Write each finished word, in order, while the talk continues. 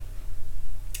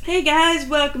Hey guys,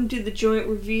 welcome to the Joint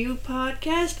Review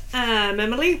Podcast. I'm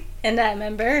Emily. And I'm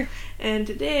Ember. And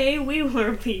today we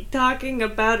will be talking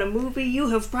about a movie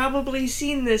you have probably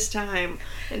seen this time.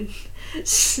 And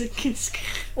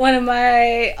one of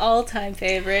my all-time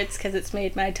favorites, because it's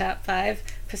made my top 5,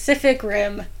 Pacific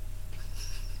Rim.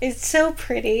 It's so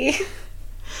pretty.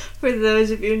 For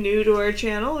those of you new to our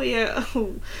channel,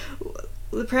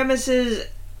 the premise is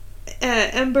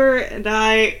Ember and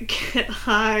I get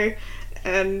high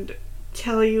and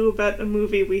tell you about a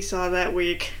movie we saw that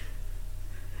week.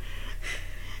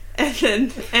 And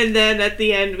then at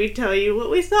the end we tell you what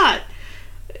we thought.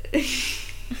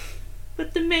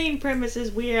 But the main premise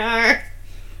is we're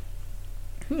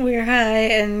high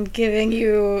and giving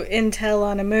you intel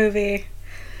on a movie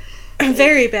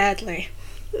very badly.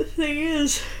 The thing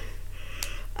is,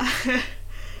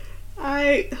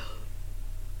 I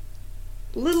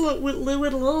went a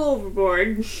little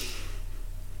overboard.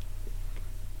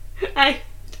 I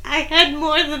had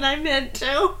more than I meant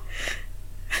to.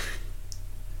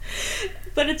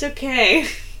 But it's okay.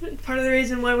 Part of the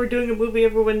reason why we're doing a movie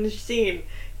everyone has seen,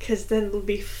 because then it'll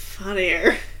be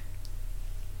funnier.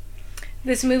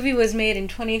 This movie was made in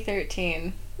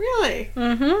 2013. Really?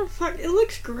 Mm-hmm. Fuck, it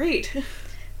looks great.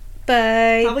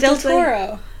 By Probably Del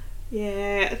Toro.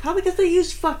 Yeah, probably because they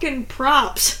used fucking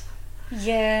props.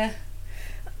 Yeah.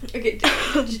 Okay,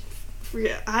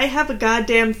 I have a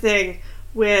goddamn thing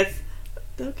with...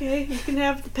 Okay, you can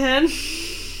have the pen.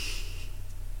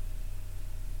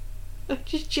 I'm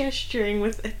just gesturing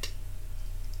with it.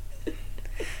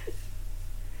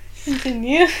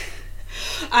 Continue.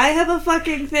 I have a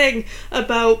fucking thing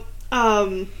about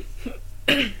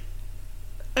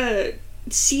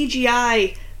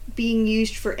CGI being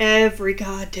used for every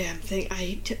goddamn thing.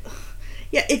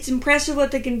 Yeah, it's impressive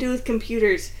what they can do with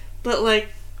computers, but like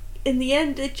in the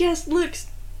end it just looks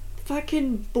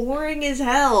fucking boring as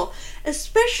hell,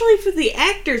 especially for the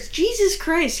actors. Jesus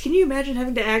Christ, can you imagine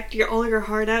having to act all your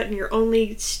heart out and your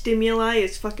only stimuli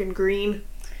is fucking green?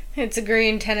 It's a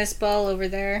green tennis ball over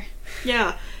there.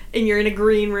 Yeah, and you're in a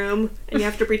green room and you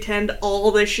have to pretend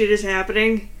all this shit is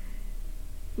happening.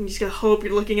 You just gotta hope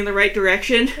you're looking in the right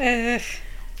direction.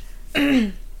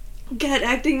 God,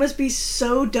 acting must be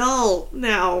so dull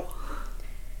now.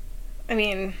 I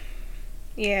mean,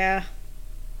 yeah.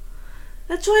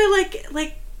 That's why I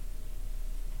like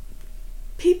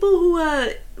people who,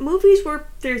 movies where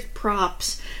there's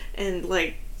props and,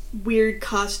 like, weird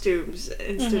costumes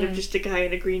instead of just a guy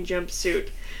in a green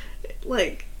jumpsuit.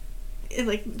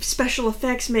 And special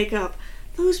effects makeup.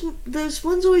 Those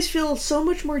ones always feel so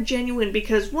much more genuine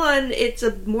because, one, it's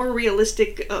a more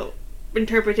realistic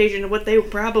interpretation of what they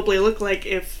would probably look like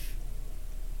if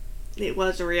it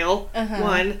was real,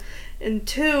 one. And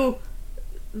two,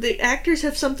 the actors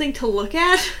have something to look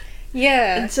at.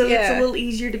 Yeah. And so it's a little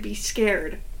easier to be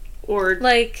scared. Or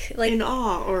like in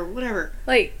awe or whatever.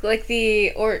 Like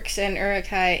the orcs and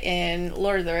Uruk-hai in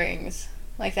Lord of the Rings.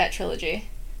 Like that trilogy.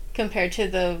 Compared to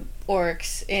the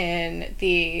orcs in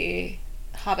the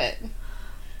Hobbit.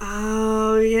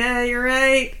 Oh, yeah, you're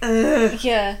right. Ugh.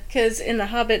 Yeah, because in the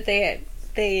Hobbit they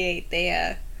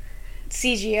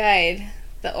CGI'd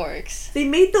the orcs. They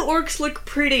made the orcs look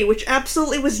pretty, which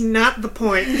absolutely was not the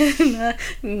point.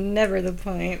 Never the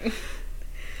point.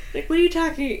 Like, what are you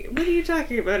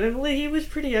talking about, Emily? He was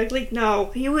pretty ugly. No,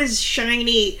 he was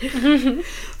shiny.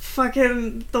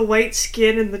 Fucking the white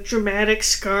skin and the dramatic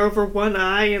scar over one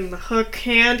eye and the hook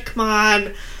hand. Come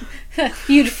on.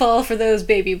 You'd fall for those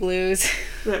baby blues.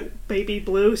 That baby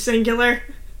blue, singular.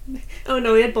 Oh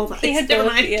no, he had both eyes. He had Never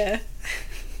both, mind. yeah.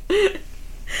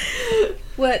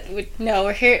 What? No,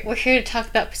 we're here to talk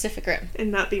about Pacific Rim.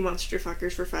 And not be monster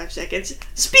fuckers for 5 seconds.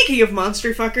 Speaking of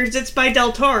monster fuckers, it's by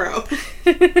Del Toro.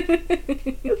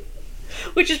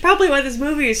 Which is probably why this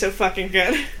movie is so fucking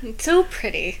good. It's so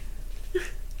pretty.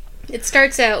 It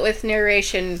starts out with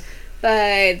narration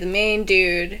by the main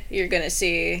dude you're gonna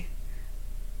see.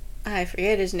 I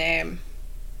forget his name.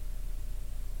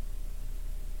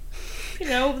 You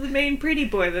know, the main pretty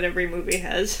boy that every movie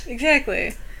has.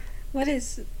 Exactly. What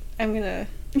is... I'm gonna...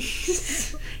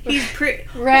 He's pretty...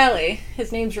 Raleigh.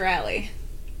 His name's Raleigh.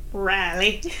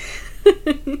 Raleigh.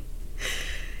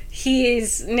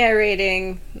 He's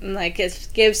narrating, like,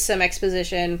 gives some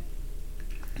exposition.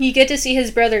 You get to see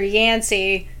his brother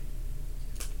Yancey,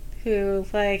 who,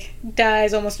 like,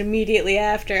 dies almost immediately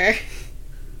after.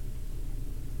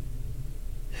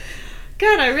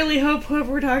 God, I really hope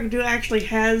whoever we're talking to actually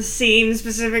has seen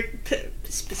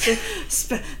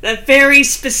that very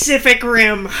specific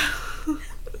rim.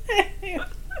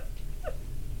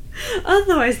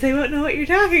 Otherwise, they won't know what you're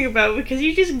talking about because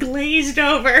you just glazed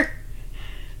over.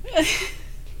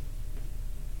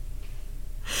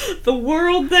 the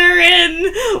world they're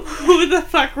in, who the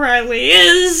fuck Riley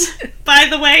is. By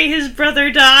the way, his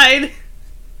brother died.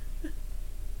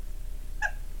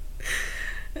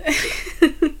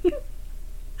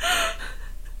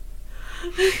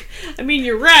 I mean,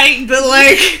 you're right, but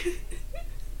like...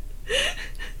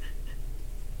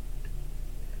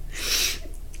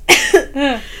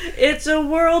 It's a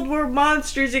world where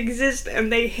monsters exist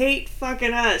and they hate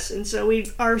fucking us, and so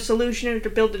our solution is to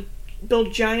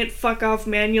build giant fuck off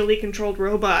manually controlled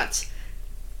robots.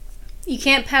 You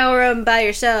can't power them by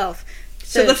yourself.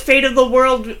 So the fate of the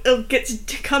world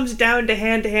comes down to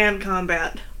hand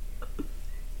combat.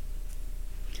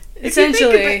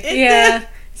 Essentially, yeah.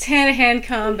 It's hand-to-hand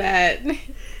combat.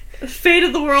 The fate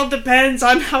of the world depends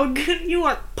on how good you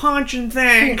are at punching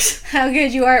things. How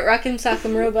good you are at Rock'em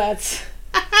Sock'em Robots.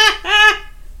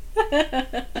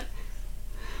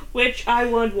 Which I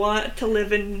would want to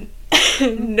live in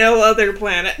no other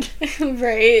planet.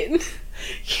 Right.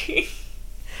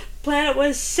 Planet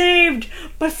was saved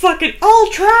by fucking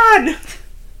Ultron!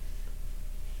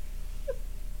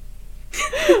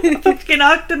 Fucking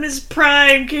Optimus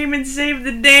Prime came and saved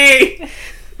the day.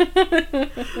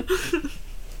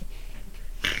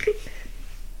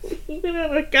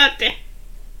 Goddamn.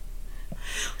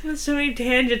 There's so many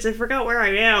tangents, I forgot where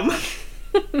I am.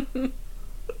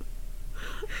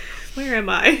 Where am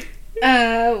I?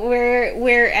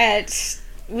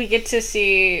 We get to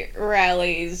see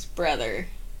Riley's brother.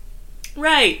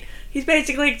 Right. He's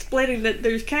basically explaining that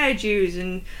there's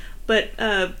kaijus but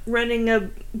running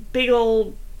a big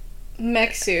old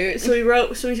mech suit. We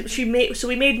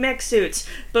made mech suits,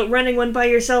 but running one by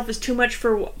yourself is too much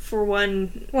for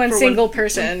one single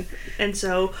person. And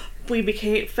so we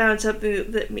found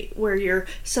something where you're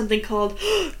something called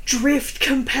drift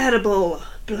compatible.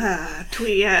 Blah,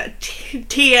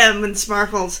 TM and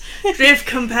Sparkles. Drift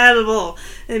compatible.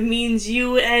 It means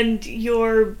you and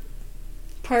your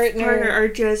partner are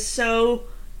just so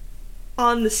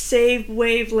on the same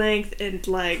wavelength and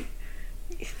like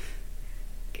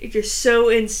you're so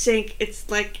in sync. It's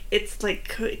like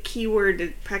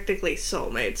keyword practically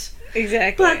soulmates.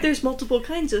 Exactly. But there's multiple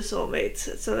kinds of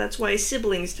soulmates, so that's why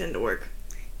siblings tend to work.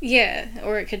 Yeah,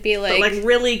 or it could be like... But like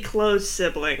really close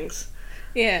siblings.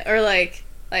 Yeah, or like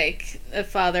a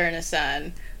father and a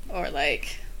son, or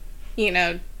like,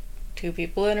 two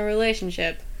people in a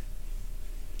relationship.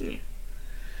 Yeah.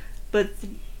 But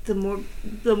the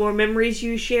more memories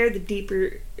you share, the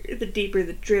deeper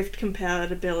the drift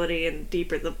compatibility and the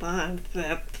deeper the bond.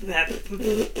 Yeah.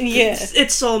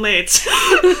 It's soulmates.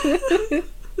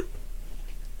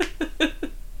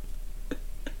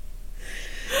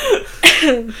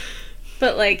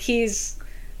 But like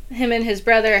him and his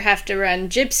brother have to run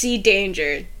Gypsy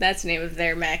Danger. That's the name of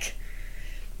their mech.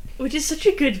 Which is such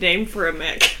a good name for a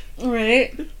mech.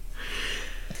 Right?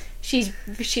 She's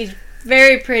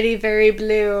very pretty, very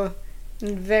blue,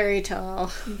 and very tall.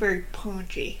 Very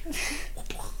paunchy.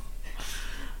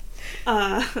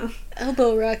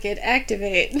 Elbow rocket,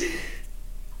 activate.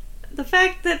 The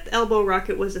fact that elbow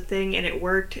rocket was a thing and it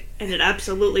worked, and it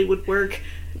absolutely would work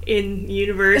in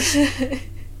universe.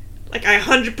 Like, I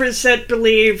 100%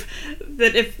 believe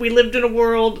that if we lived in a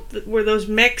world where those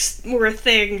mechs were a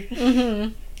thing,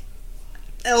 mm-hmm.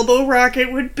 elbow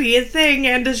rocket would be a thing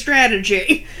and a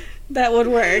strategy. That would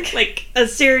work. Like, a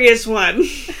serious one.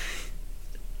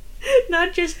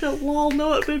 Not just a lol,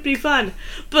 no, it would be fun.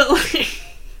 But, like...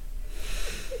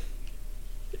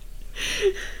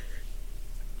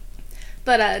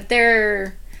 But,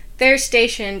 they're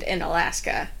stationed in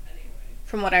Alaska,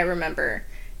 from what I remember.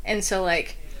 And so,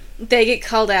 like, they get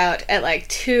called out at, like,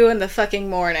 2 in the fucking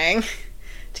morning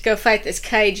to go fight this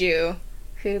kaiju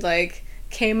who, like,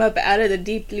 came up out of the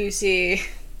deep blue sea.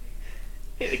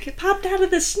 It popped out of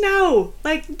the snow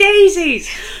like daisies.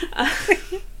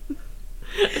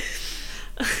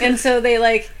 And so they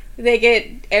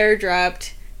get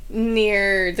airdropped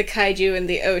near the kaiju in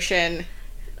the ocean,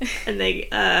 and they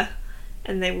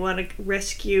want to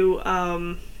rescue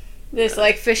this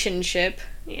like fishing ship.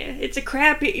 Yeah, it's a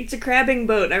crabbing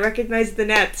boat. I recognize the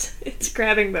nets. It's a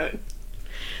crabbing boat,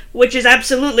 which is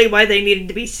absolutely why they needed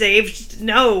to be saved.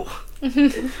 No,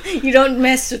 you don't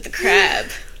mess with the crab.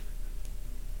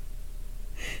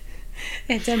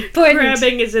 It's important.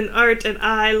 Crabbing is an art, and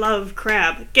I love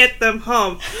crab. Get them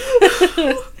home.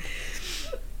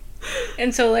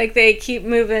 And so, like, they keep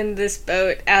moving this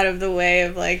boat out of the way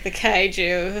of, like, the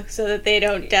kaiju so that they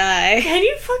don't die. Can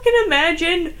you fucking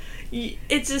imagine?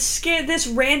 It's this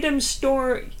random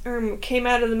storm came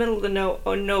out of the middle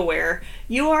of nowhere.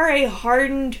 You are a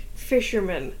hardened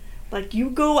fisherman. Like, you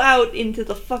go out into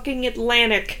the fucking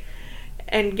Atlantic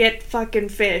and get fucking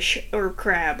fish or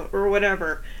crab or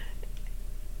whatever.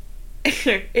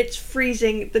 It's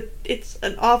freezing. It's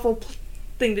an awful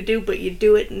thing to do, but you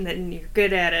do it and then you're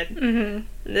good at it. Mm-hmm.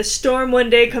 And the storm one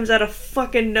day comes out of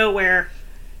fucking nowhere.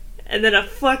 And then a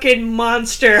fucking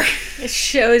monster It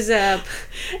shows up.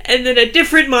 And then a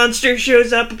different monster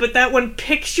shows up, but that one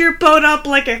picks your boat up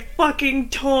like a fucking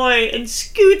toy and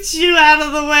scoots you out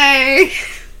of the way.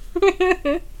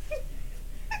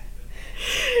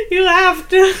 You have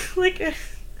to,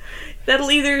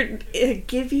 that'll either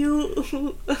give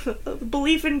you a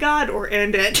belief in God or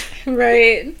end it.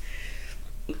 Right.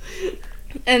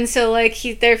 And so,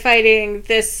 they're fighting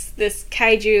this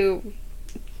kaiju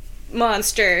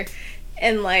monster,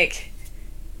 and,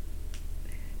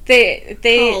 they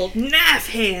called Knife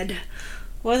Head.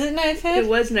 Was it Knife Head? It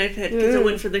was Knife Head, because it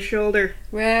went for the shoulder.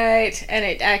 Right, and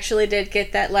it actually did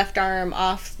get that left arm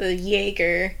off the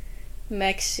Jaeger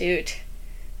mech suit,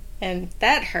 and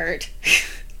that hurt.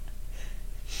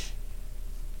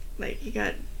 You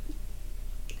got...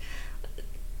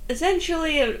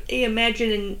 Essentially,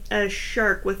 imagine a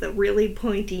shark with a really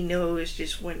pointy nose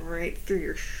just went right through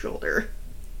your shoulder.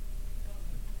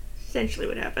 Essentially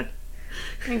what happened.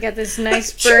 You got this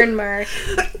nice burn mark.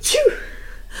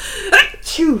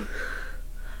 Achoo!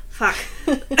 Fuck.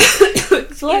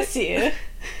 Bless you.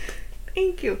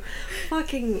 Thank you.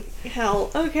 Fucking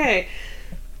hell. Okay.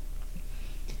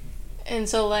 And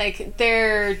so,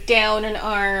 they're down an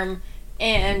arm,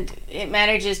 and it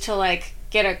manages to,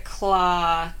 get a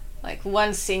claw,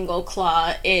 one single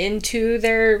claw into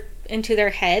their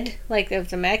head, of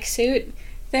the mech suit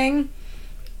thing.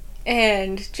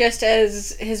 And just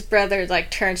as his brother,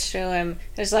 turns to him,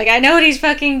 it's I know what he's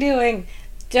fucking doing.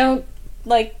 Don't,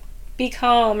 be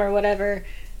calm or whatever.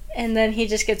 And then he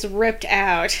just gets ripped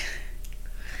out.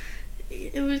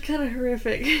 It was kind of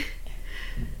horrific. He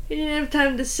didn't have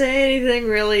time to say anything,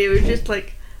 really. It was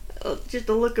just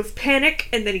a look of panic,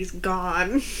 and then he's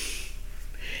gone.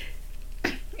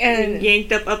 And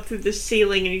yanked up through the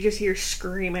ceiling, and you just hear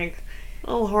screaming.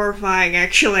 All horrifying,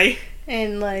 actually.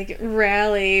 And,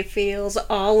 Raleigh feels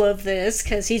all of this,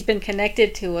 because he's been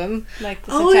connected to him, this entire time.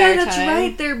 Oh, yeah, that's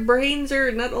right. Their brains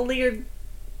are not only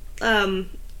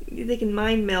they can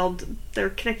mind meld, they're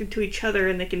connected to each other,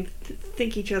 and they can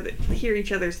hear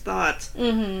each other's thoughts.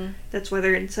 Mm-hmm. That's why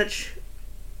they're in such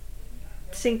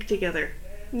sync together.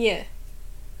 Yeah.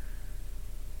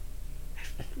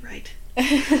 Right.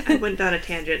 I went down a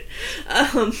tangent.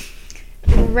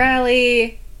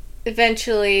 Raleigh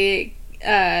eventually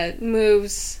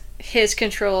moves his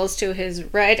controls to his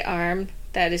right arm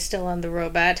that is still on the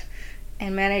robot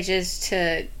and manages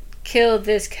to kill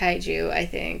this kaiju, I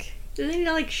think. Did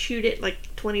they shoot it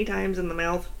 20 times in the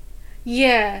mouth?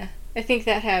 Yeah, I think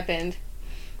that happened.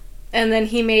 And then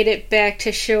he made it back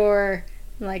to shore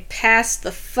and passed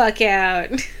the fuck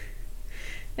out.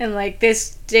 And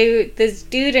this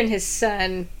dude and his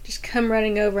son just come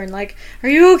running over and are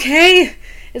you okay?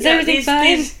 Is everything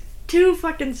fine? These two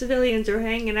fucking civilians are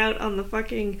hanging out on the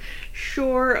fucking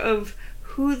shore of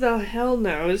who the hell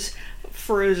knows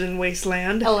frozen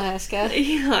wasteland. Alaska.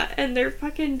 Yeah, and they're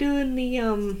fucking doing the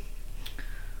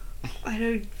I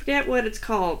don't forget what it's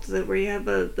called, where you have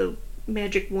the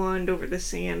magic wand over the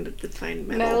sand to find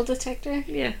metal. Metal detector?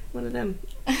 Yeah, one of them.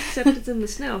 Except it's in the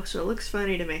snow, so it looks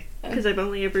funny to me. Because I've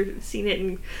only ever seen it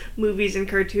in movies and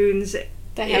cartoons that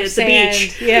have at sand. the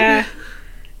beach. Yeah.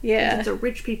 Yeah. It's a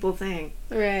rich people thing.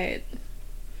 Right.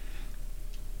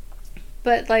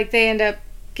 But, they end up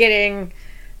getting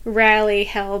Raleigh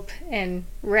help, and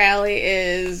Raleigh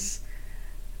is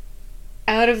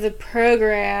out of the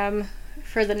program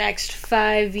for the next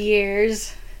 5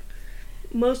 years.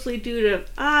 Mostly due to,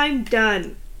 I'm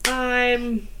done.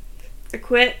 I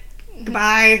quit.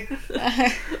 Goodbye.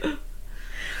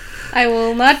 I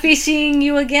will not be seeing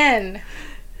you again.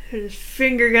 Just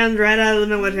finger guns right out of the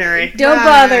military. Don't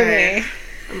bother me.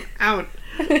 I'm out.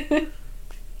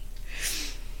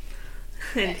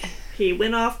 And he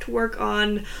went off to work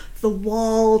on the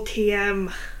Wall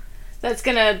TM. That's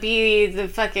gonna be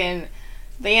the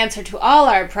answer to all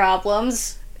our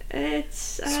problems.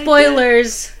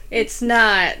 Spoilers. It's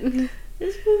not.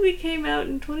 This movie came out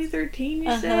in 2013,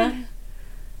 you said?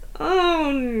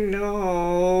 Oh,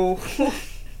 no.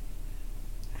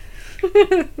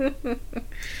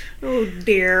 Oh,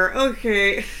 dear.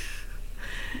 Okay.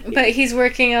 But he's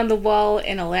working on the wall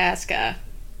in Alaska,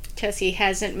 because he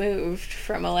hasn't moved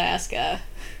from Alaska.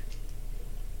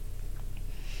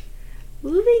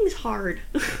 Moving's hard.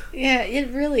 Yeah,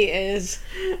 it really is.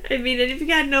 I mean, if you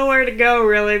got nowhere to go,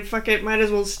 really, fuck it, might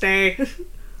as well stay.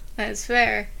 That's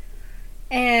fair.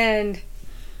 And,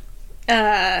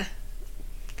 they're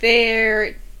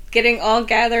getting all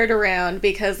gathered around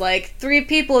because, 3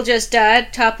 people just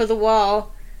died, top of the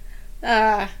wall.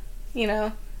 You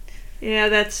know. Yeah,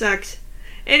 that sucks.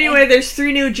 Anyway, there's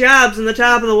 3 new jobs on the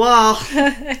top of the wall.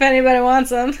 If anybody wants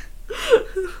them.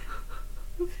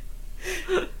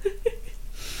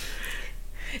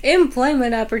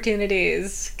 Employment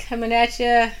opportunities coming at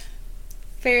you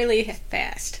fairly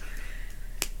fast.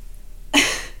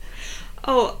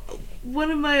 Oh,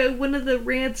 one of the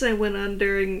rants I went on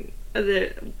during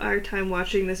our time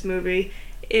watching this movie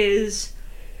is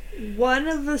one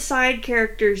of the side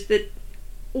characters that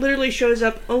literally shows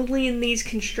up only in these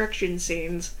construction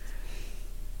scenes.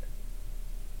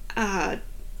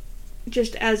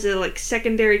 Just as a like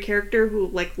secondary character who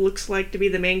like looks like to be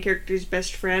the main character's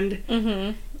best friend.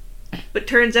 Mm-hmm. But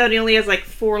turns out he only has like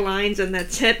 4 lines and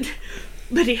that's it.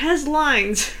 But he has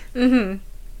lines. Mm-hmm.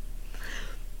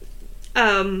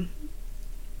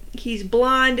 He's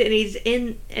blonde and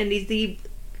he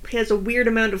has a weird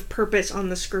amount of purpose on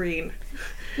the screen.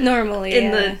 Normally,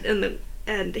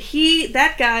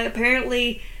 that guy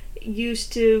apparently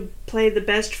used to play the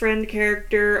best friend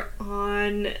character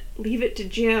on Leave It to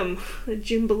Jim.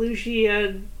 Jim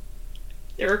Belushi,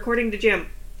 or According to Jim.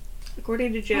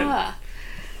 According to Jim. Ah.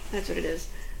 That's what it is.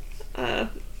 Yeah,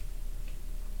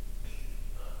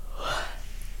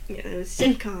 it was a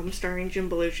sitcom starring Jim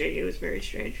Belushi. It was very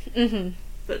strange. Mm-hmm.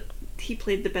 But he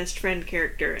played the best friend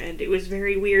character, and it was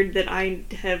very weird that I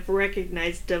have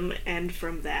recognized him, and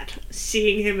from that,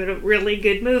 seeing him in a really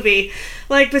good movie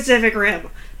like Pacific Rim.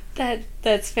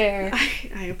 That's fair.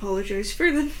 I apologize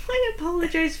for the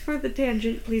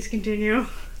tangent. Please continue.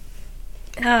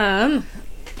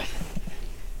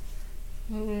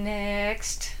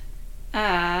 Next.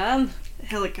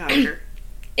 Helicopter.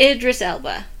 Idris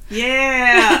Elba.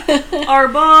 Yeah! Our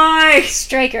boy!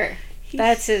 Stryker.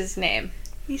 That's his name.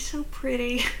 He's so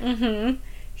pretty. Mm-hmm.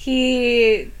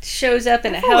 He shows up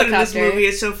in a Everyone helicopter. in this movie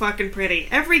is so fucking pretty.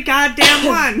 Every goddamn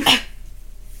one!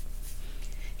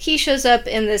 He shows up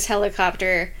in this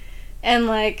helicopter, and,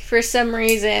 like, for some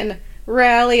reason,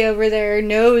 Raleigh over there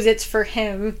knows it's for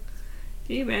him.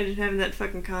 Can you imagine having that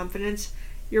fucking confidence?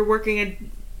 You're working a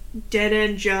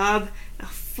dead-end job, a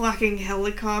fucking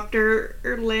helicopter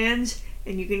lands,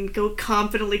 and you can go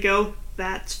confidently go,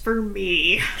 that's for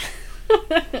me.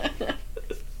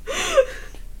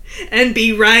 And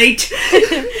be right.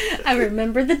 I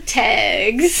remember the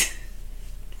tags.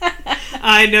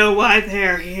 I know why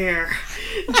they're here.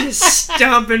 Just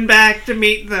stomping back to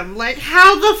meet them. Like,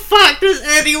 how the fuck does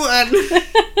anyone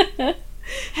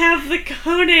have the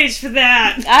cojones for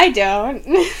that? I don't.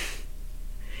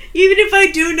 Even if I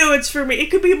do know it's for me,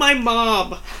 it could be my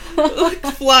mom. Like,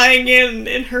 flying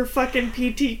in her fucking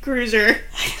PT Cruiser.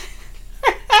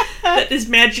 That is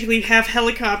magically half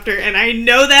helicopter, and I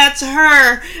know that's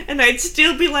her, and I'd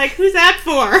still be like, who's that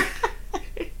for?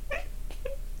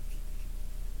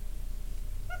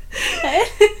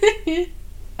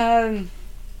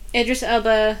 Idris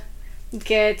Elba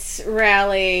gets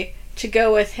Raleigh to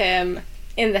go with him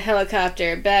in the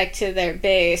helicopter back to their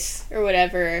base, or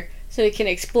whatever, so he can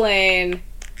explain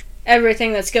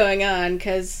everything that's going on,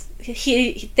 because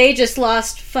they just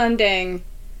lost funding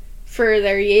for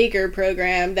their Jaeger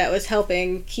program that was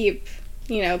helping keep,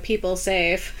 people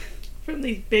safe. From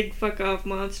these big fuck-off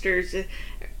monsters.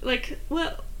 Like,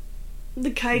 well,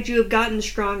 the kaiju have gotten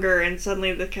stronger, and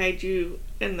suddenly the kaiju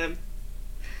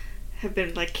have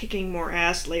been, like, kicking more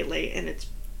ass lately, and it's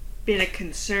been a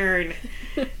concern.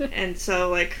 And so,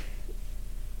 like,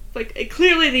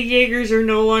 clearly the Jaegers are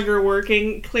no longer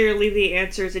working. Clearly the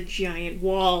answer is a giant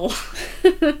wall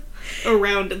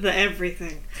around the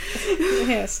everything.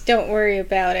 Yes, don't worry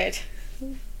about it.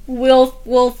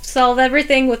 We'll solve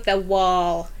everything with the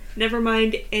wall. Never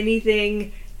mind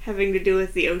anything having to do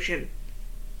with the ocean.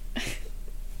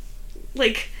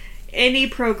 Like, any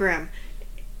program.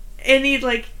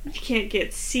 You can't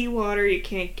get seawater, you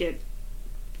can't get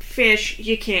fish,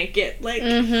 you can't get,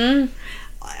 Mm-hmm.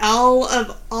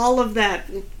 all of that,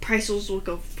 prices will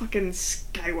go fucking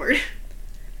skyward.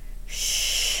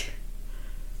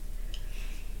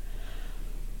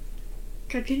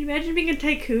 God, can you imagine being a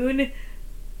tycoon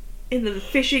in the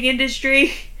fishing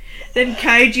industry? Then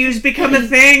kaijus become a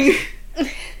thing.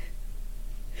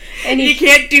 And you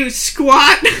can't do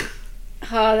squat.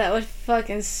 Oh, that would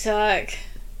fucking suck.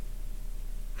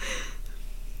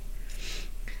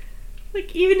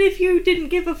 Like, even if you didn't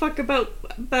give a fuck about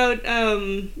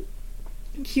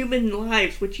human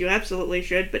lives, which you absolutely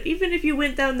should, but even if you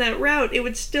went down that route, it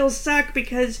would still suck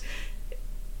because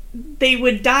they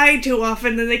would die too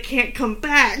often and they can't come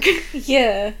back.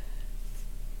 Yeah.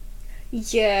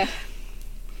 Yeah.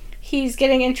 He's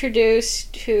getting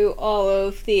introduced to all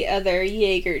of the other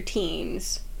Jaeger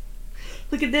teams.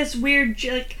 Look at this weird,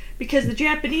 because the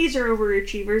Japanese are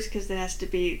overachievers, because it has to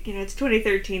be, it's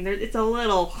 2013. It's a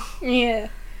little. Yeah.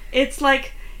 It's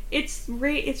like, it's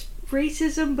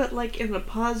racism, but like in a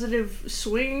positive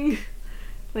swing.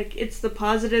 Like, it's the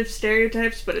positive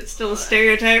stereotypes, but it's still a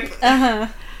stereotype. Uh-huh.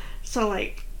 So,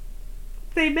 like,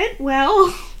 they meant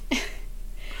well. It's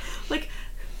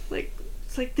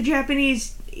like the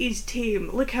Japanese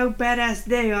team. Look how badass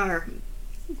they are.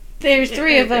 There's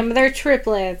 3 of them. They're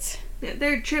triplets. Yeah,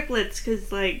 they're triplets, because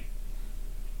the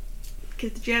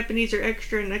Japanese are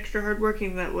extra and extra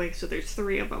hardworking that way, so there's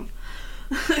 3 of them.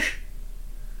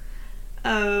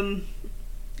 And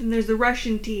there's the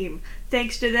Russian team.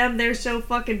 Thanks to them, they're so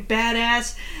fucking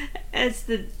badass as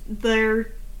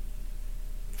their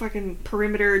fucking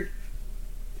perimeter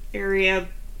area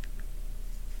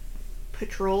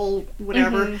patrol,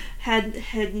 whatever, had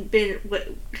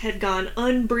gone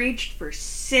unbreached for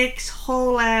 6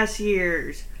 whole ass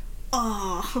years.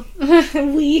 Oh,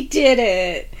 we did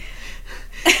it.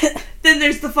 Then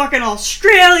there's the fucking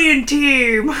Australian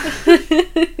team.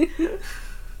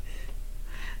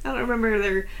 I don't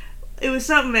remember it was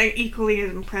something equally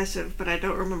as impressive, but I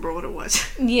don't remember what it was.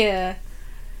 Yeah.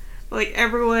 Like,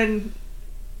 everyone,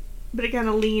 but it kind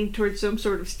of leaned towards some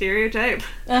sort of stereotype.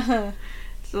 Uh-huh.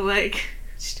 So, like,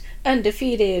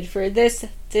 undefeated for this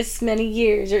many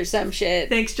years or some shit.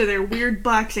 Thanks to their weird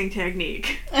boxing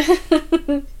technique.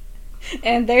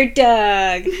 And their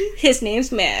dog. His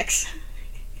name's Max.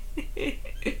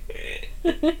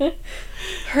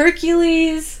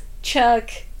 Hercules,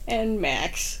 Chuck, and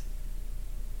Max.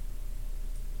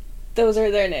 Those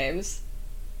are their names.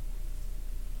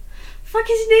 Fuck,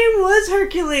 his name was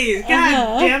Hercules.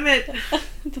 God damn it.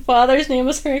 The father's name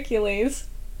was Hercules.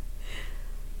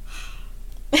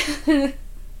 It's a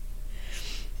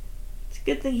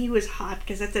good thing he was hot,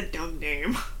 because that's a dumb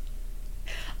name.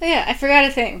 Oh yeah, I forgot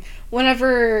a thing.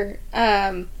 Whenever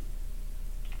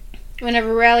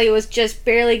Riley was just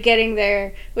barely getting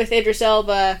there with Idris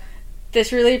Elba,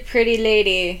 this really pretty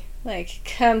lady, like,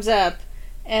 comes up,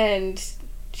 and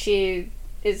she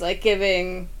is, like,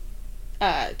 talking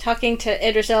to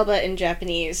Idris Elba in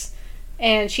Japanese.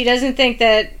 And she doesn't think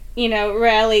that,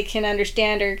 Riley can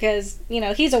understand her, because,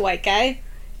 he's a white guy.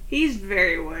 He's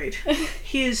very white.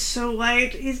 He is so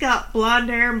white. He's got blonde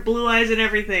hair and blue eyes and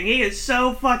everything. He is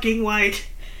so fucking white.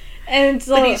 And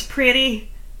so, but he's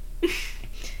pretty.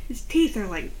 His teeth are,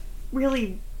 like,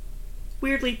 really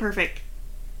weirdly perfect.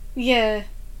 Yeah.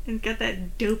 And got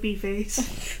that dopey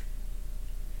face.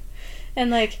 And,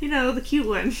 like, the cute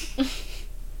one.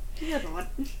 The other one.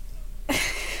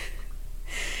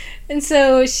 And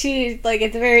so she, like,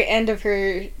 at the very end of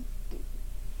her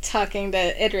talking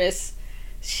to Idris,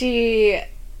 she,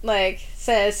 like,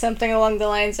 says something along the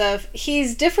lines of,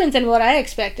 he's different than what I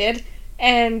expected.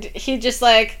 And he just,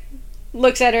 like,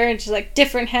 looks at her and she's like,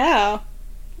 different how?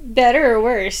 Better or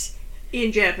worse?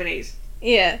 In Japanese.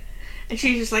 Yeah. And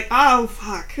she's just like, oh,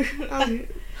 fuck.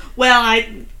 Well,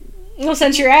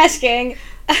 since you're asking...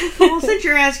 since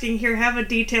you're asking, here, have a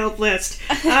detailed list.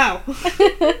 Oh.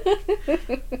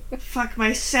 Fuck,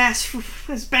 my sass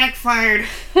has backfired.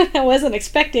 I wasn't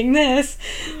expecting this.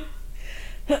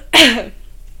 And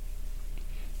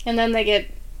then they get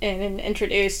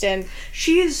introduced, and...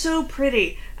 She is so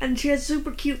pretty, and she has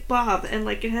super cute bob, and,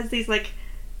 like, it has these, like...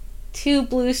 2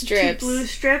 blue strips. 2 blue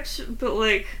strips, but,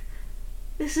 like,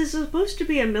 this is supposed to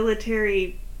be a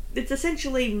military... It's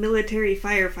essentially military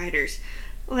firefighters.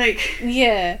 Like...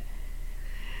 Yeah.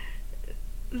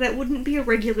 That wouldn't be a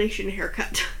regulation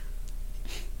haircut.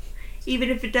 Even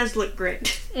if it does look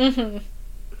great. Mm-hmm.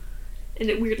 And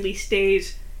it weirdly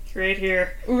stays right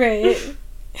here. Right.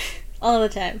 All the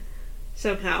time.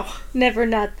 Somehow. Never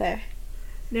not there.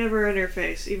 Never in her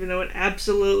face, even though it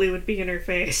absolutely would be in her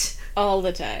face. All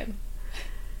the time.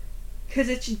 Because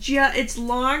it's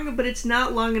long, but it's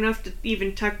not long enough to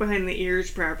even tuck behind the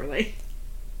ears properly.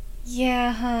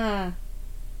 Yeah, huh.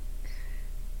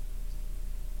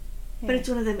 But it's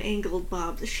one of them angled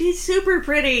bobs. She's super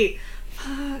pretty.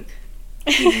 Fuck.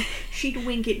 She'd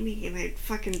wink at me and I'd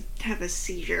fucking have a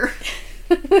seizure.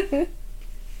 Imagine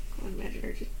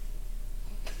her just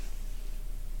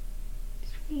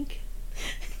wink.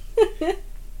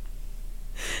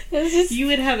 You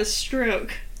would have a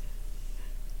stroke.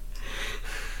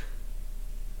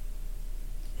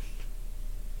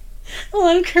 Well,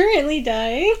 I'm currently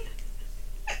dying.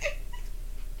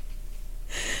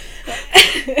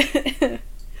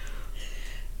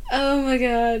 Oh my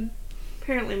god.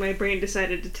 Apparently my brain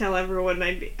decided to tell everyone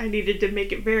I needed to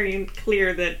make it very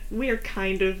clear that we're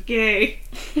kind of gay.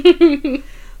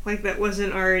 Like that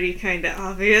wasn't already kind of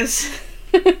obvious.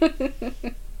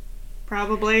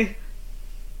 Probably.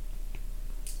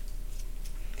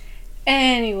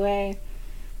 Anyway.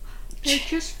 They're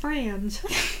just friends.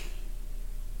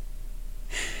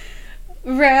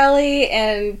 Riley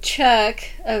and Chuck,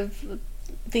 of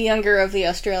the younger of the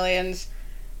Australians,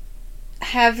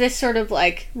 have this sort of,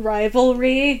 like,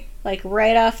 rivalry, like,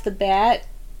 right off the bat.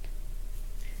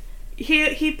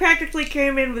 He practically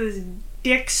came in with his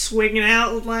dick swinging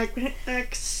out, like,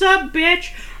 sup,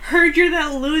 bitch? Heard you're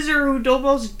that loser who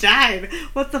almost died.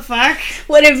 What the fuck?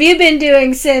 What have you been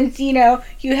doing since, you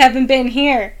haven't been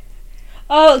here?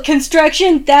 Oh,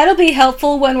 construction? That'll be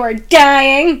helpful when we're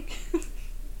dying.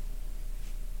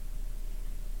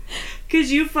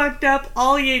 Because you fucked up,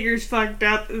 all Jaeger's fucked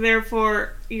up,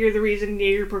 therefore you're the reason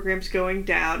Jaeger program's going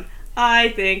down. I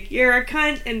think you're a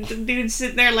cunt, and the dude's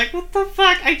sitting there like, what the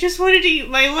fuck? I just wanted to eat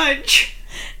my lunch.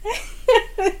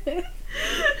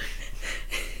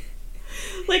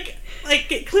 like,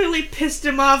 it clearly pissed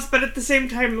him off, but at the same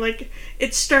time, like,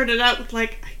 it started out with,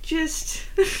 like, I just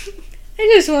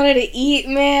wanted to eat,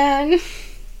 man.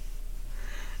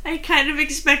 I kind of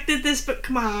expected this, but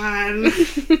come on.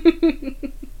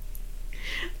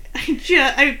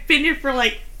 I've been here for,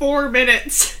 like, 4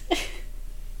 minutes.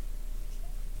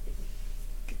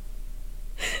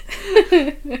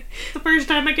 The first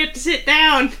time I get to sit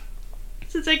down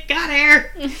since I got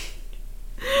here.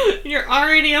 You're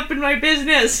already up in my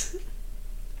business.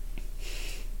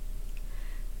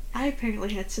 I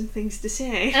apparently had some things to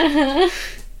say. Uh-huh.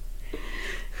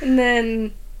 And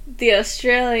then the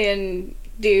Australian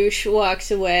douche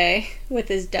walks away with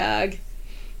his dog.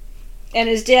 And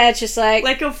his dad's just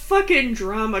like a fucking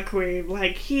drama queen.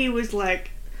 Like, he was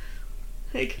like,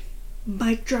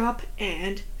 mic drop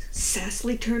and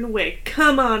sassily turn away.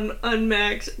 Come on,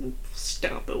 Unmax.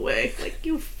 Stomp away. Like,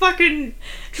 you fucking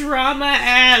drama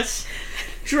ass.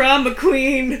 Drama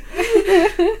queen.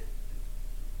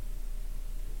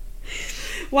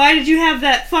 Why did you have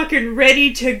that fucking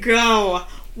ready to go?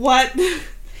 What?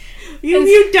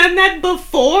 You've done that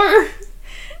before?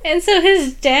 And so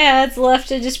his dad's left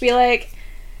to just be like,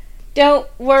 don't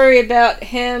worry about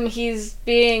him, he's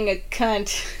being a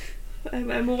cunt.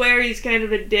 I'm aware he's kind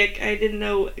of a dick. I didn't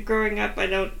know, growing up, I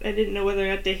didn't know whether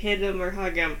or not to hit him or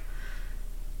hug him.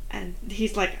 And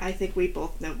he's like, I think we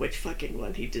both know which fucking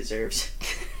one he deserves.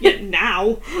 Yet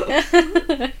now.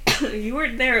 You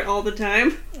weren't there all the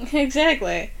time.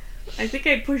 Exactly. I think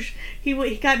I pushed,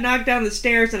 he got knocked down the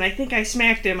stairs and I think I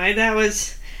smacked him. It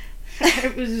was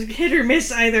hit or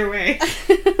miss either way.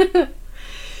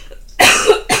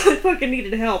 I fucking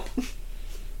needed help.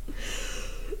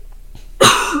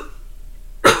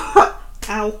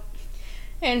 Ow.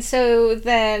 And so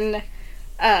then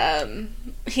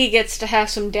he gets to have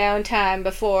some downtime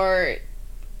before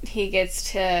he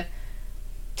gets to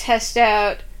test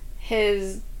out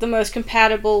the most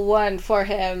compatible one for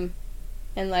him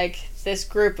and, like, this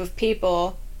group of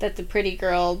people that the pretty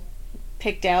girl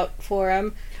picked out for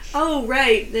him. Oh,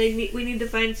 right. We need to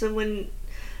find someone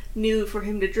new for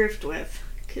him to drift with.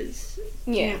 Because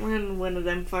you can't run one of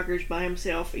them fuckers by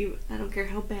himself. I don't care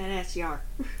how badass you are.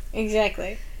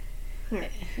 Exactly.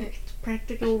 It's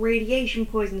practical radiation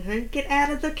poisoning, huh? Get out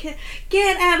of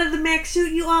the mech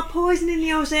suit. You are poisoning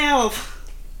yourself.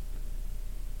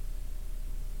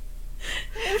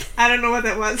 I don't know what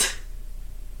that was.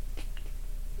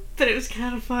 But it was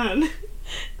kind of fun.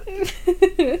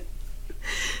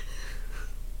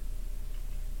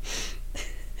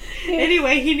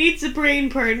 Anyway, he needs a brain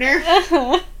partner.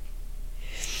 Uh-huh.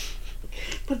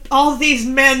 But all these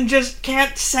men just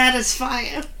can't satisfy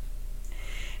him.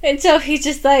 And so he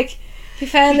just, like, he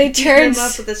finally turns him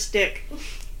up with a stick.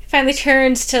 Finally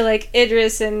turns to, like,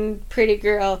 Idris and Pretty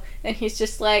Girl, and he's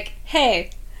just like,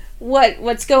 hey,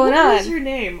 what's going on? What was her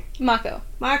name? Mako.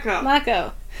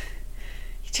 Mako.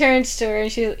 He turns to her,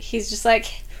 and he's just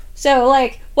like, so,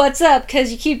 like, what's up?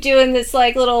 Because you keep doing this,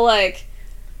 like, little, like,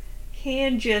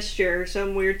 hand gesture,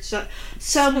 some weird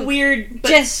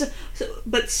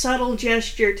but subtle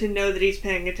gesture to know that he's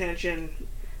paying attention.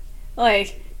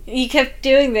 Like, you kept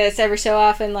doing this every so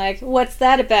often, like, what's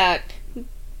that about?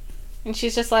 And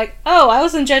she's just like, oh, I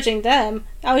wasn't judging them.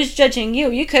 I was judging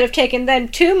you. You could have taken them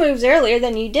 2 moves earlier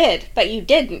than you did, but you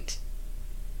didn't.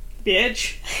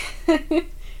 Bitch.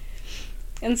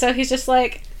 And so he's just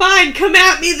like, fine, come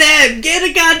at me then! Get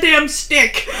a goddamn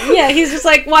stick! Yeah, he's just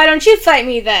like, why don't you fight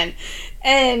me then?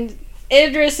 And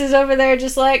Idris is over there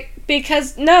just like,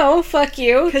 because, no, fuck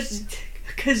you.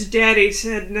 Because Daddy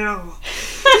said no.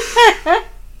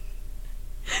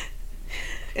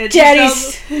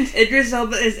 Idris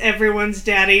Elba is everyone's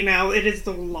daddy now. It is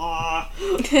the law.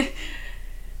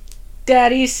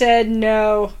 Daddy said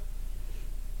no.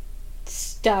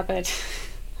 Stop it.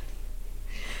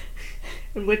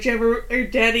 And whichever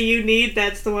daddy you need,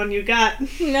 that's the one you got.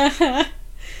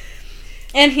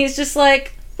 And he's just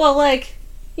like, well, like,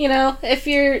 you know,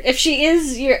 if she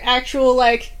is your actual,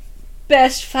 like,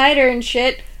 best fighter and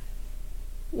shit,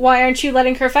 why aren't you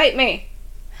letting her fight me?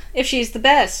 If she's the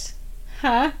best.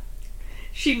 Huh?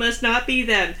 She must not be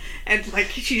then. And, like,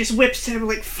 she just whips him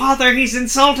like, Father, he's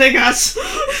insulting us!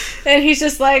 And he's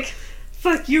just like,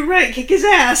 fuck, you're right, kick his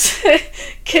ass!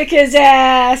 Kick his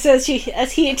ass as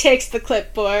he takes the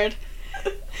clipboard.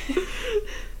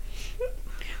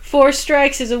 4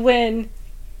 strikes is a win.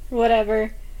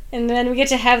 Whatever. And then we get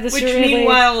to have this Which, really...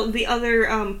 meanwhile, the other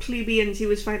plebeians he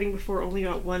was fighting before only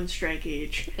got 1 strike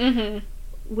each. Mm-hmm.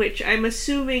 Which I'm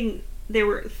assuming they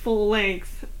were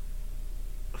full-length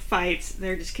fights.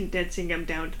 They're just condensing them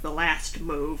down to the last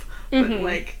move. But,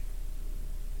 like,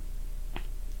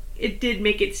 it did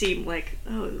make it seem like,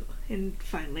 oh, and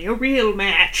finally a real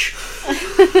match.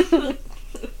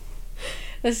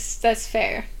 That's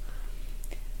fair.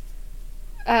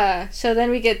 So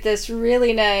then we get this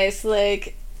really nice,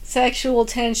 like, sexual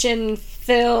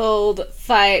tension-filled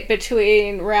fight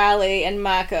between Raleigh and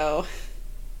Mako.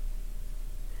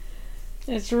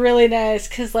 It's really nice,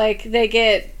 because, like, they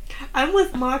get... I'm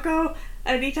with Mako.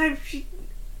 Anytime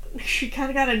she kind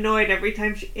of got annoyed every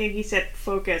time he said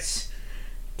focus.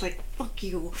 It's like, fuck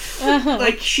you. Uh-huh.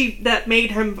 Like, that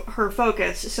made her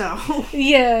focus, so...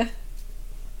 Yeah.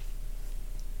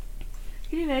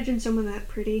 Can you imagine someone that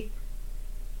pretty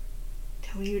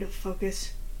telling you to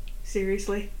focus?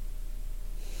 Seriously?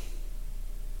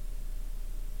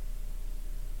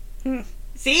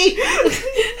 See?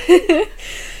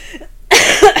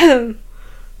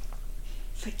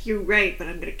 It's like, you're right, but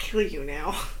I'm gonna kill you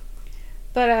now.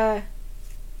 But,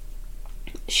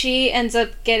 she ends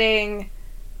up getting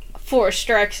 4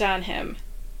 strikes on him.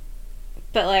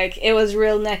 But, like, it was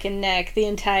real neck and neck the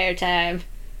entire time.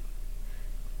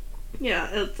 Yeah,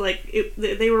 it's like,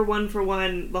 they were 1 for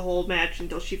 1 the whole match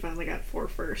until she finally got 4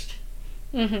 first.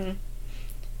 Mm-hmm.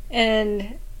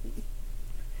 And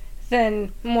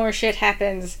then more shit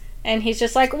happens. And he's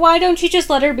just like, why don't you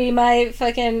just let her be my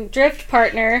fucking drift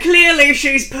partner? Clearly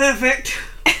she's perfect.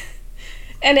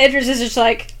 And Idris is just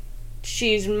like,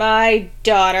 she's my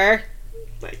daughter.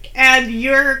 Like, and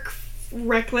you're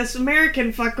reckless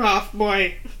American fuck off,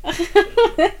 boy.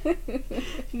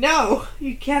 No,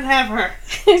 you can't have her.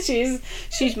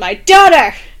 She's my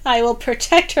daughter. I will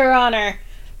protect her honor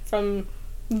from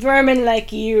vermin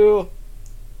like you.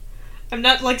 I'm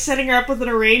not, like, setting her up with an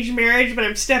arranged marriage, but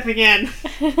I'm stepping in.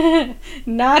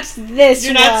 Not this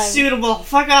You're not suitable.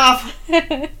 Fuck off.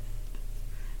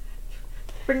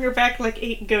 Bring her back like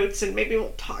 8 goats and maybe we'll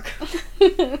talk.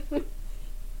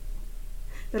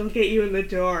 That'll get you in the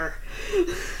door.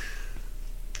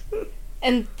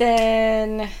 And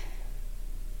then...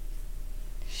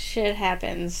 shit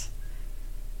happens.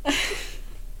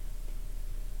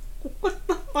 What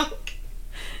the fuck?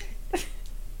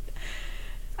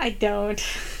 I don't.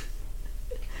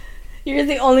 You're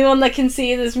the only one that can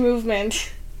see this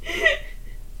movement.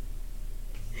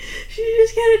 She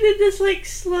just kind of did this, like,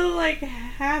 slow, like,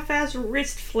 half-ass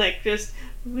wrist flick, just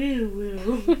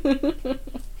woo-woo.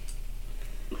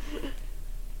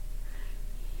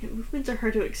 Yeah, movements are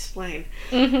hard to explain.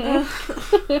 Mm-hmm.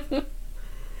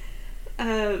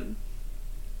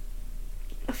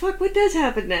 Fuck, what does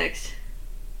happen next?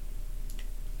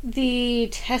 The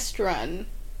test run.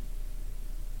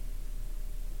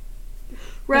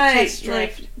 Right, test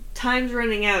like, drive. time's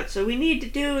running out, so we need to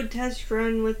do a test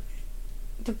run with...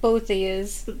 The both of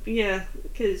yous. Yeah,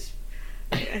 because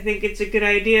I think it's a good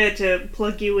idea to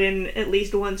plug you in at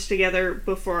least once together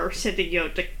before sending you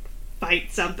out to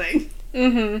fight something.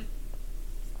 Mm-hmm.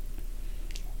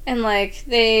 And, like,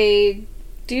 they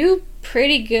do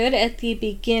pretty good at the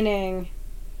beginning.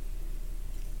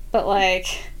 But,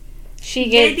 like, she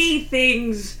gets... Many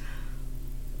things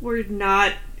were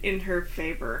not in her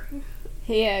favor.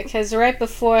 Yeah, because right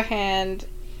beforehand,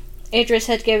 Idris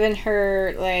had given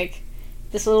her, like,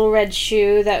 this little red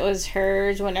shoe that was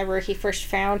hers whenever he first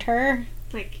found her.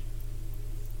 Like,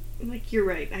 you're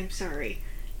right, I'm sorry.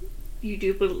 You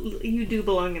do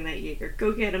belong in that Jaeger.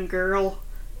 Go get him, girl.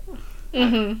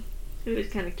 Mm-hmm. It was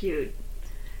kind of cute.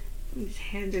 He just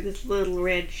hands her this little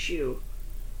red shoe,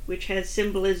 which has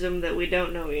symbolism that we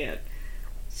don't know yet.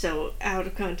 So, out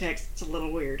of context, it's a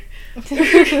little weird.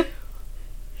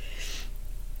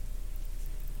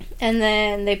 And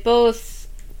then they both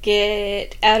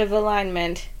get out of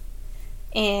alignment,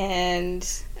 and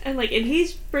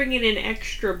he's bringing in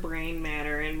extra brain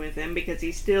matter in with him because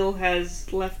he still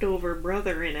has leftover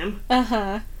brother in him.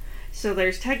 uh-huh.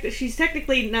 So she's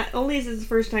technically, not only is this the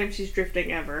first time she's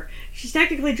drifting ever, she's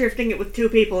technically drifting it with two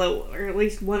people, or at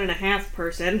least one and a half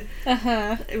person,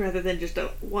 rather than just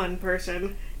one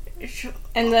person.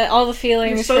 And all the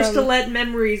feelings. You're supposed to let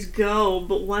memories go,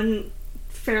 but one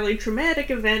fairly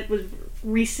traumatic event was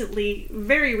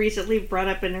very recently brought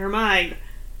up in her mind.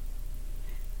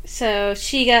 So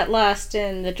she got lost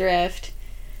in the drift.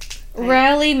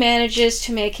 Riley manages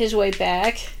to make his way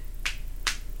back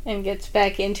and gets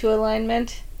back into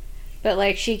alignment, but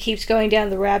like she keeps going down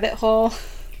the rabbit hole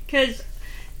because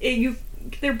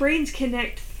their brains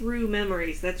connect through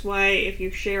memories. That's why if you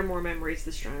share more memories,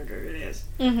 the stronger it is.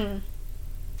 And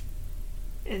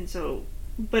so,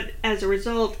 but as a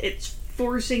result, it's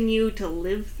forcing you to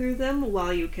live through them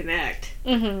while you connect.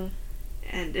 And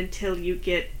until you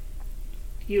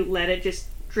let it just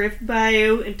drift by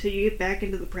you until you get back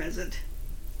into the present.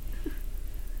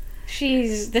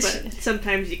 But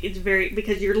sometimes it's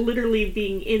because you're literally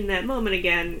being in that moment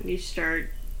again, you start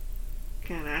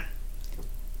kind of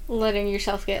letting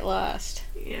yourself get lost.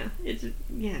 Yeah.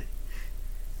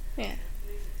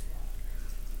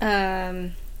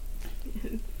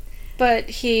 But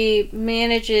he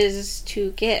manages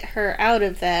to get her out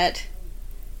of that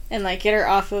and like get her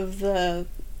off of the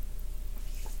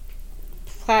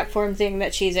platform thing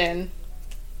that she's in.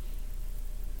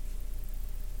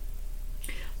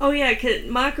 Oh yeah, 'cause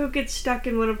Mako gets stuck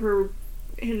in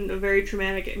in a very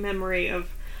traumatic memory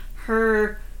of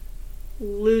her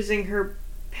losing her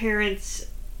parents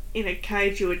in a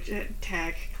kaiju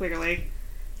attack, clearly.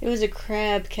 It was a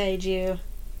crab kaiju.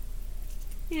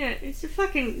 Yeah, it's a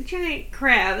fucking giant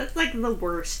crab. That's like the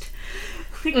worst.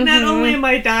 Like, not only am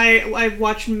I've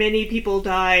watched many people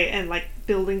die and like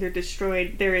buildings are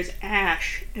destroyed, there is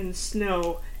ash and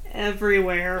snow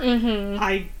everywhere.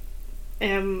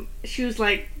 She was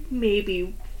like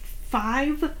maybe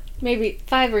 5? Maybe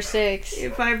 5 or 6.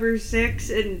 5 or 6,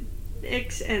 and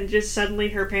just suddenly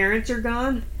her parents are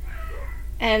gone.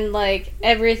 And like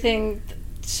everything,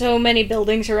 so many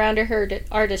buildings around her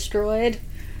are destroyed.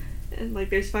 And like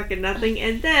there's fucking nothing.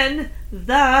 And then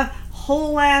the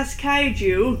whole ass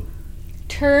kaiju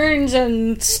turns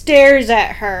and stares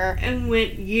at her. And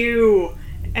went, you.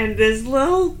 And this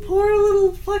poor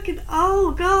little fucking,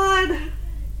 oh god.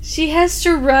 She has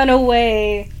to run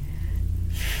away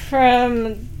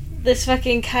from this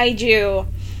fucking kaiju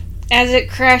as it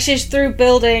crashes through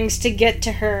buildings to get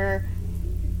to her.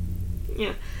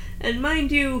 Yeah. And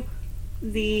mind you,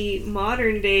 the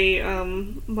modern day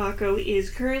Mako is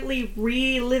currently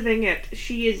reliving it.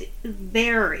 She is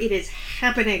there. It is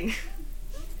happening.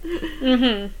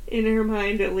 In her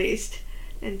mind, at least.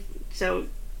 And so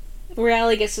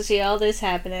Riley gets to see all this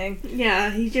happening.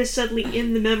 Yeah, he's just suddenly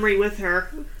in the memory with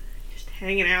her. Just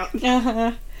hanging out.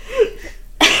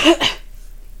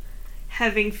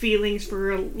 Having feelings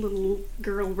for a little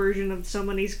girl version of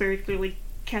someone he's very clearly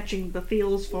catching the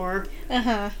feels for.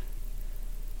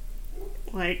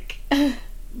 Like,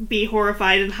 be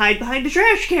horrified and hide behind a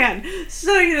trash can.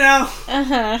 So, you know.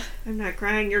 I'm not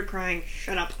crying, you're crying.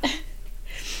 Shut up.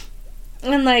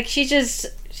 And like, she's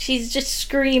just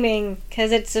screaming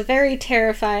because it's a very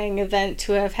terrifying event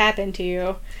to have happened to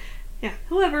you. Yeah.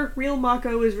 However, real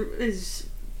Mako is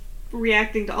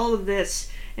reacting to all of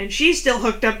this, and she's still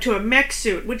hooked up to a mech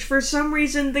suit, which for some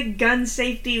reason the gun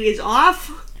safety is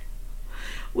off,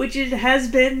 which it has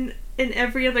been in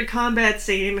every other combat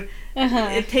scene.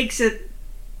 It takes a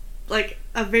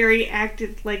very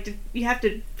active, you have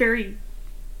to very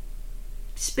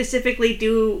specifically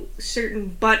do certain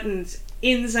buttons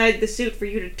inside the suit for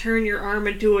you to turn your arm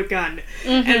into a gun.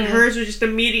 And hers was just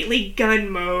immediately gun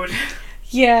mode.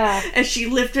 Yeah. As she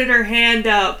lifted her hand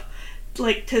up,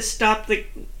 like, to stop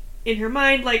in her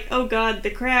mind, like, oh god, the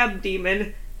crab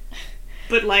demon.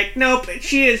 But, like, nope,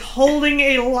 she is holding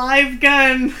a live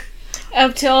gun.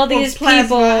 Up to all these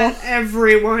people.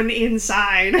 Everyone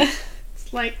inside.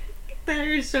 It's like,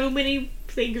 there's so many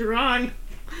things wrong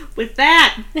with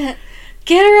that.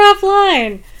 Get her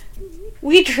offline.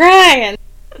 We trying.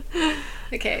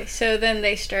 Okay, so then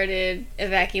they started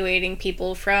evacuating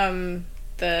people from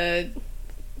the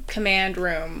command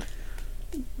room.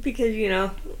 Because, you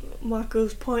know,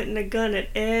 Mako's pointing a gun at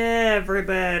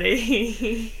everybody.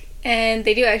 And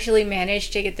they do actually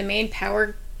manage to get the main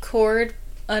power cord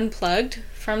unplugged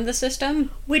from the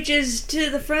system. Which is to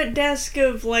the front desk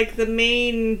of, like, the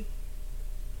main,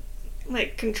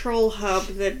 like, control hub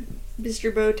that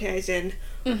Mr. Bowtie's in.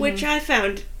 Which I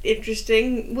found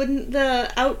interesting. Wouldn't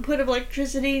the output of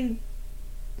electricity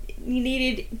you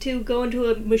needed to go into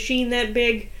a machine that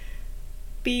big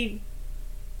be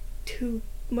too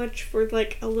much for,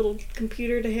 like, a little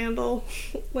computer to handle,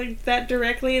 like, that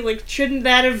directly? Like, shouldn't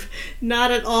that have not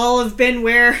at all have been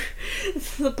where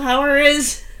the power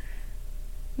is?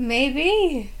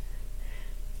 Maybe.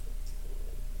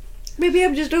 Maybe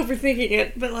I'm just overthinking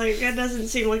it, but, like, that doesn't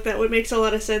seem like that would make a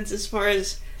lot of sense as far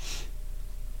as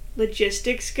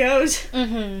logistics goes.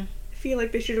 Mm-hmm. I feel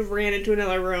like they should have ran into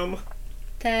another room.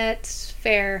 That's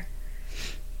fair.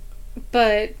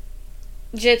 But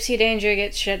Gypsy Danger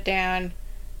gets shut down,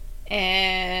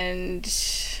 and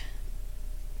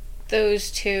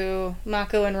those two,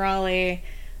 Mako and Raleigh,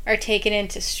 are taken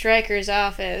into Stryker's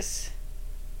office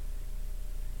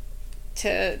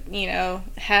to,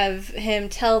 have him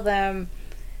tell them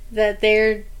that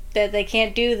they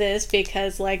can't do this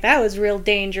because, like, that was real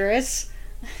dangerous.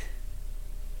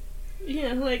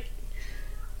 Yeah, like,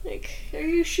 are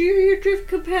you sure you're drift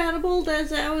compatible? That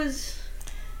was...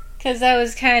 Because that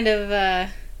was kind of,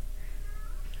 a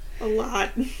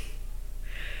lot.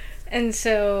 And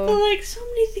so... But, like, so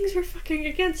many things were fucking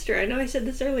against her. I know I said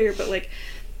this earlier, but, like,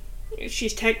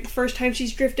 she's the first time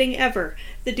she's drifting ever.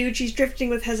 The dude she's drifting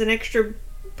with has an extra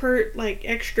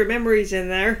memories in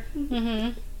there.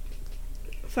 Mm-hmm.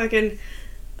 Fucking,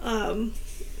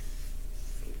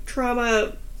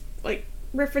 trauma, like,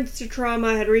 reference to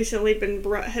trauma had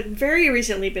very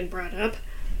recently been brought up.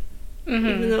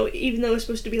 Mm-hmm. Even though it was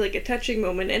supposed to be like a touching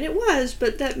moment, and it was,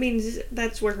 but that means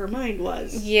that's where her mind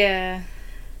was. Yeah.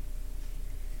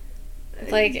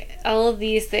 Like, all of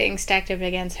these things stacked up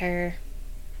against her.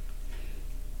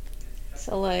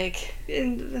 So, like...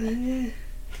 And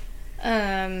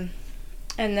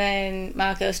then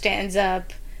Mako stands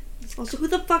up. Also, who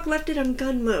the fuck left it on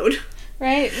gun mode?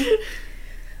 Right?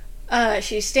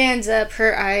 She stands up,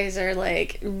 her eyes are,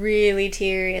 like, really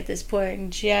teary at this point,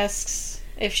 and asks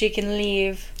if she can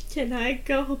leave. Can I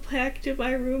go back to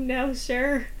my room now,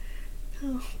 sir?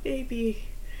 Oh, baby.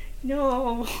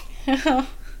 No.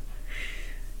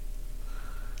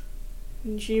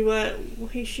 And she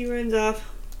runs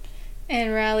off.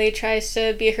 And Raleigh tries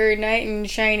to be her knight in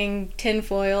shining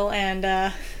tinfoil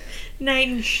and, knight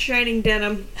in shining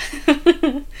denim.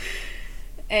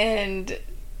 And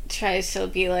tries to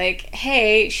be like,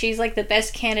 hey, she's like the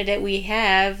best candidate we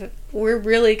have. We're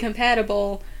really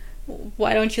compatible.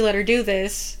 Why don't you let her do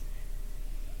this?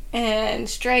 And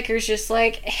Stryker's just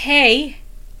like, hey,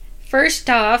 first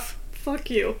off, fuck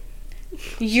you.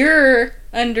 You're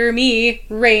under me,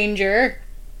 Ranger.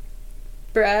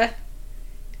 Bruh.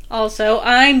 Also,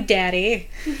 I'm Daddy.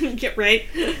 Get right.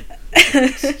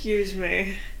 Excuse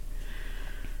me.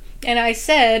 And I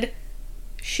said,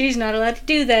 she's not allowed to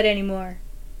do that anymore.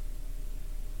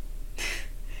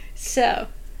 So.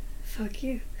 Fuck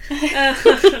you.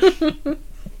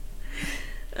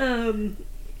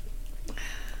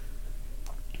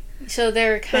 So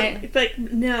they're kind of... But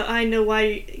no, I know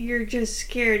why you're just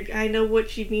scared. I know what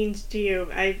she means to you.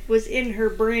 I was in her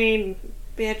brain,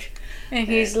 bitch. And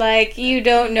he's like, you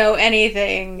don't know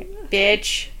anything,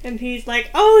 bitch. And he's like,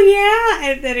 oh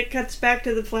yeah! And then it cuts back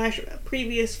to the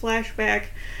previous flashback,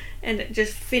 and it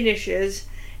just finishes.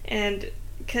 And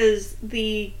because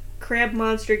the crab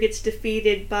monster gets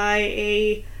defeated by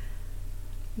a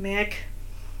mech.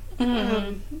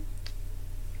 Mm-hmm.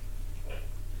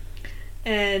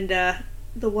 And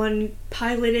the one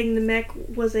piloting the mech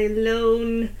was a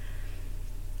lone...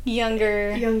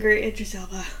 Younger Idris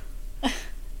Elba.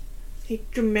 He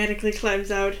dramatically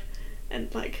climbs out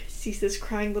and, like, sees this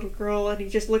crying little girl, and he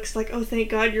just looks like, oh, thank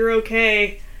God you're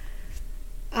okay.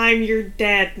 I'm your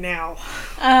dad now.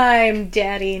 I'm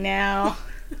Daddy now.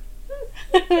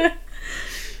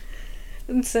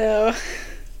 And so...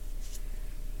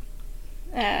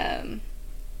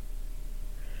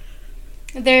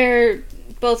 they're...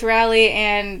 Both Raleigh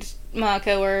and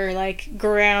Mako are, like,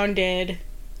 grounded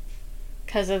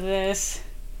because of this.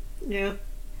 Yeah.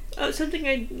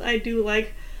 Something I do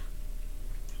like,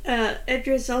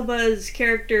 Idris Elba's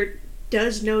character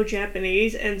does know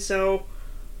Japanese, and so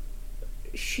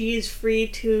she is free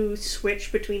to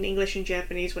switch between English and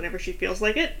Japanese whenever she feels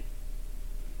like it.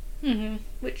 Mm-hmm.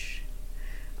 Which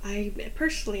I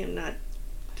personally am not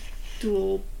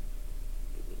dual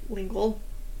lingual.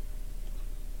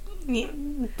 Yeah,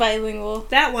 bilingual.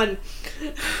 That one.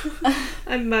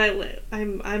 I'm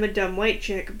a dumb white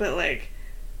chick, but, like,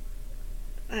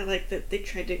 I like that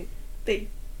they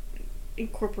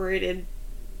incorporated...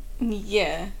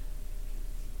 Yeah.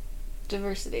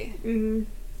 Diversity. Mm-hmm.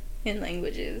 In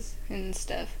languages and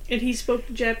stuff. And he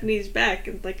spoke Japanese back,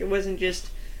 and, like, it wasn't just...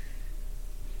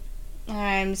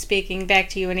 I'm speaking back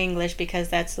to you in English because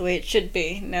that's the way it should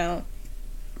be. No.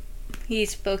 He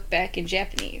spoke back in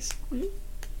Japanese. Mm-hmm.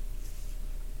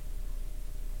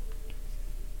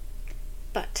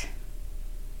 But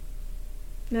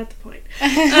not the point.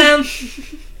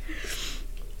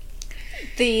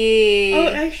 The... Oh,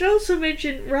 I should also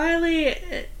mention Riley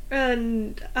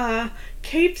and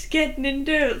Kate's getting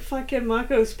into fucking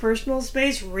Mako's personal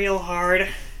space real hard.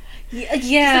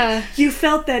 Yeah. Like, you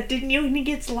felt that, didn't you? And he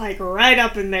gets like right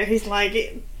up in there. He's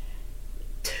like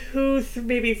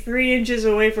maybe 3 inches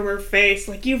away from her face.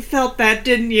 Like, you felt that,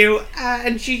 didn't you?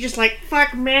 And she just like,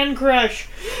 fuck, man crush.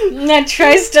 And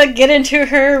tries to get into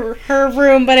her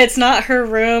room, but it's not her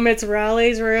room, it's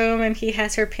Raleigh's room, and he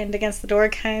has her pinned against the door,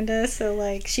 kinda, so,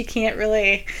 like, she can't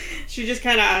really... She just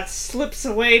kinda slips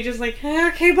away, just like,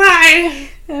 okay, bye!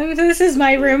 This is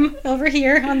my room, over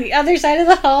here, on the other side of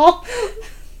the hall.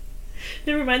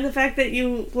 Never mind the fact that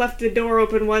you left the door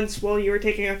open once while you were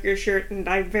taking off your shirt, and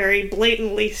I very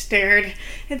blatantly stared,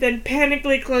 and then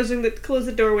panically closed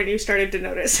the door when you started to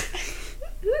notice.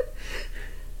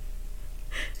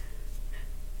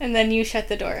 And then you shut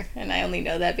the door, and I only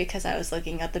know that because I was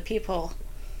looking at the peephole.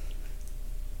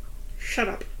 Shut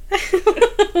up.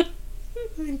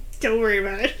 Don't worry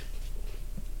about it.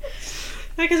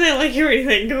 Not because I like you or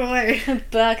anything, go away.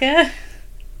 Baka.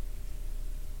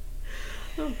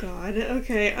 Oh god,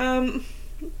 okay,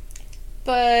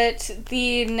 But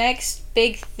the next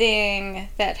big thing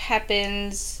that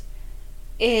happens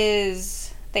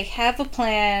is they have a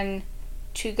plan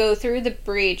to go through the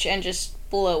breach and just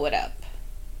blow it up.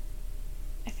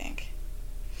 I think.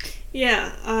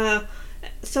 Yeah,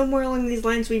 somewhere along these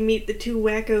lines we meet the 2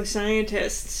 wacko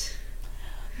scientists.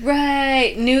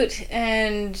 Right, Newt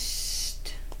and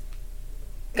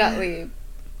Gottlieb.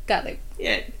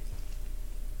 Yeah.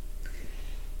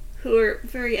 Who are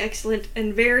very excellent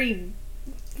and very,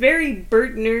 very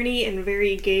Bert and Ernie and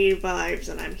very gay vibes,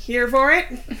 and I'm here for it.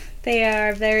 They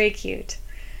are very cute.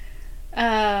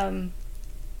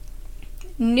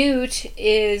 Newt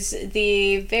is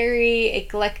the very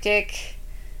eclectic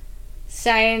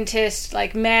scientist,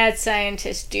 like mad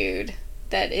scientist dude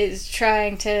that is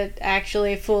trying to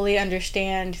actually fully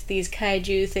understand these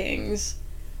kaiju things.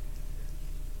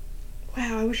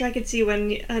 Wow, I wish I could see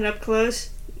one up close.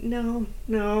 No.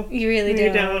 You really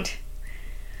don't.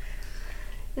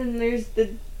 And there's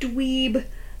the dweeb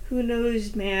who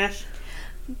knows math.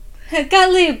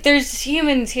 Gottlieb, there's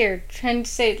humans here trying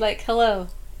to say, like, hello.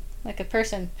 Like a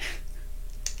person.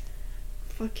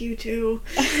 Fuck you too.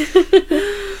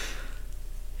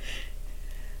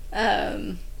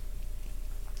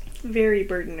 Very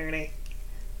Bert and Ernie.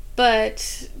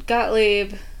 But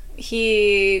Gottlieb,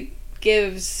 he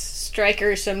gives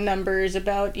Stryker some numbers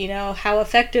about, how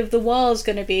effective the wall is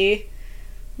going to be,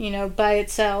 by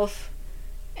itself.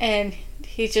 And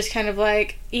he's just kind of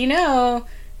like, I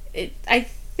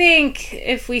think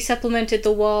if we supplemented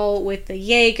the wall with the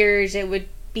Jaegers, it would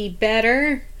be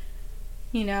better,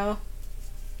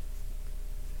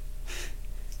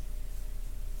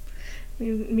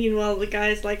 Meanwhile, the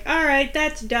guy's like, alright,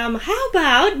 that's dumb. How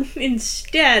about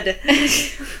instead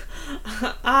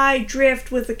I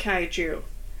drift with a kaiju?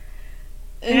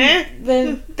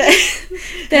 Then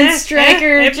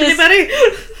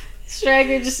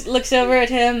Stryker just looks over at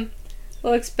him,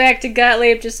 looks back to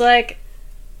Gottlieb, just like,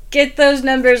 get those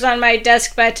numbers on my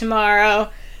desk by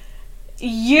tomorrow.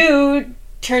 You,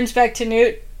 turns back to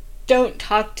Newt, don't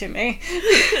talk to me,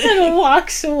 and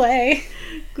walks away.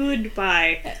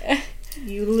 Goodbye,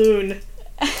 you loon.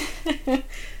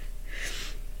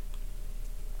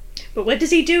 But what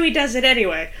does he do? He does it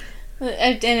anyway.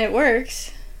 And it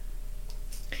works.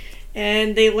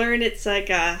 And they learn it's like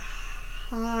a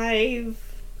hive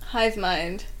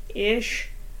mind-ish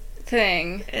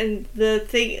thing. And the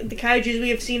kaijus we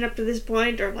have seen up to this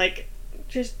point are like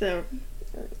just the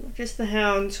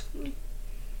hounds.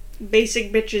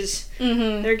 Basic bitches.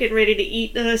 Mm-hmm. They're getting ready to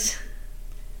eat us.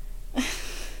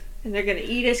 And they're gonna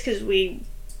eat us because we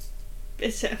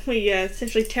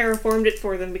essentially terraformed it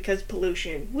for them because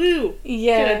pollution. Woo!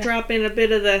 Yeah. Gonna drop in a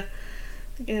bit of the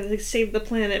save the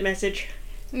planet message.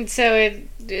 And so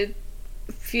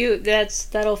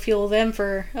that'll fuel them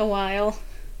for a while.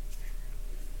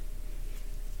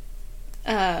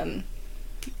 And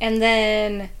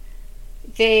then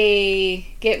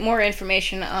they get more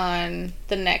information on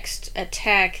the next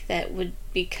attack that would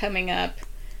be coming up.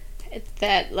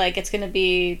 That, like, it's going to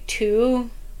be 2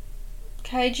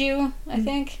 kaiju, I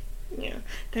think. Yeah.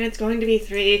 Then it's going to be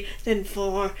 3, then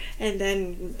 4, and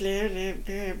then blah, blah,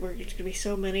 blah. It's going to be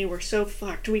so many. We're so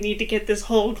fucked. We need to get this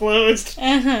hole closed.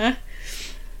 Uh-huh.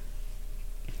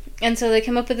 And so they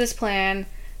come up with this plan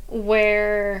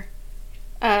where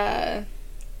the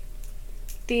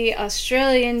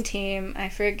Australian team, I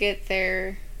forget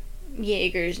their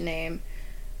Jaeger's name,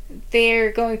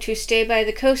 they're going to stay by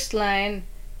the coastline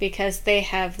because they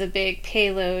have the big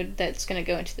payload that's going to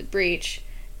go into the breach,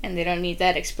 and they don't need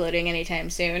that exploding anytime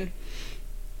soon.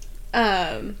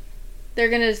 They're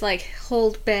going to, like,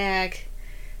 hold back,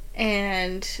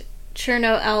 and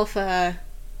Cherno Alpha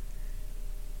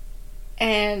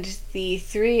and the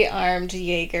 3-armed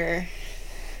Jaeger,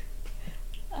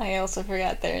 I also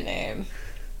forgot their name,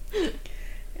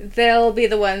 they'll be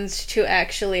the ones to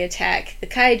actually attack the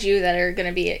kaiju that are going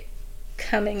to be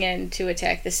coming in to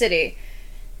attack the city.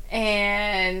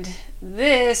 And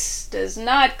this does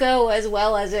not go as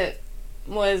well as it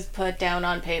was put down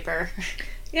on paper.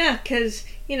 Yeah, because,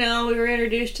 we were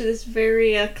introduced to this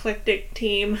very eclectic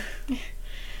team.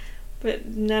 But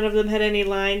none of them had any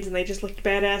lines, and they just looked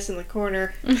badass in the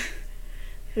corner.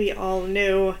 We all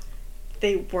knew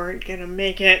they weren't gonna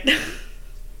make it.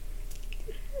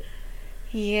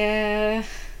 Yeah.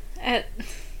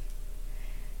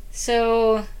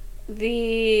 So,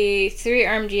 the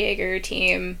 3-armed Jaeger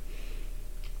team,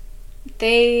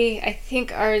 they, I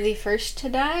think, are the first to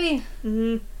die.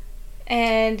 Mm-hmm.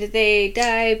 And they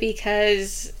die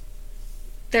because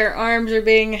their arms are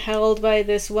being held by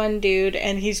this one dude,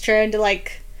 and he's trying to,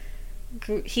 like,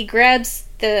 he grabs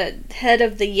the head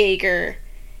of the Jaeger,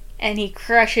 and he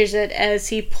crushes it as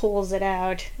he pulls it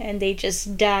out, and they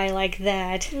just die like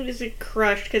that. What is it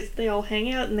crushed? Because they all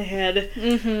hang out in the head.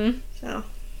 Mm-hmm. So.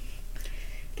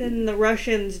 Then the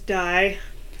Russians die.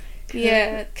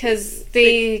 Yeah, because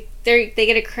they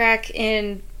get a crack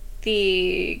in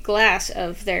the glass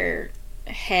of their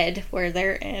head where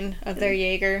they're in, of their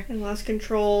Jaeger. And lost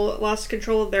control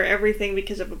of their everything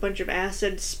because of a bunch of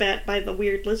acid spat by the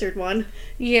weird lizard one.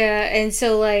 Yeah, and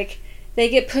so, like, they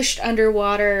get pushed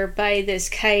underwater by this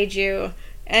kaiju,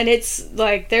 and it's,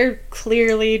 like, they're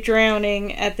clearly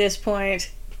drowning at this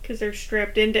point. Because they're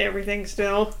strapped into everything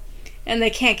still. And they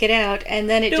can't get out, and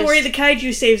then Don't worry, the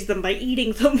kaiju saves them by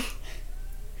eating them.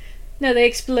 No, they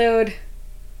explode.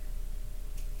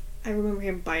 I remember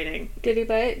him biting. Did he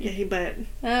bite? Yeah, he bit.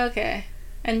 Okay.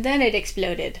 And then it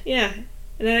exploded. Yeah.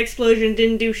 And that explosion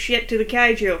didn't do shit to the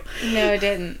kaiju. No, it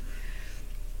didn't.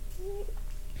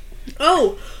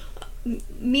 Oh!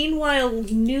 Meanwhile,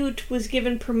 Newt was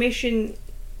given permission,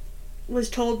 was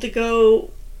told to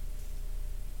go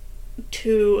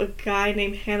to a guy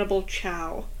named Hannibal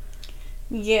Chow.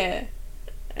 Yeah.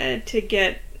 To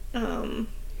get,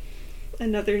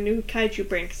 another new kaiju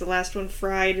brain, because the last one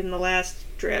fried in the last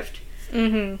drift.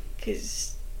 Mm-hmm.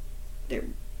 Because their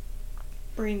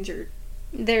brains are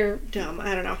They're dumb.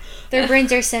 I don't know. Their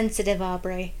brains are sensitive,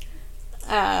 Aubrey.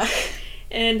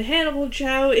 And Hannibal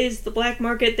Chow is the black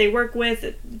market they work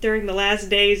with during the last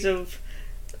days of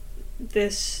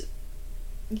this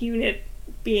unit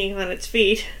being on its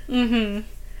feet. Mm-hmm.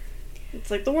 It's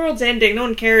like, the world's ending, no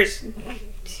one cares.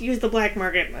 Just use the black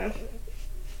market.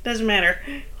 Doesn't matter.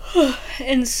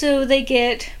 And so he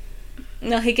gets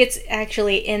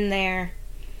actually in there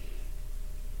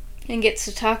and gets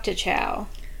to talk to Chow.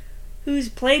 Who's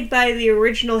played by the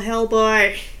original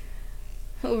Hellboy.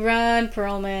 Ron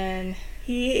Perlman.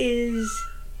 He is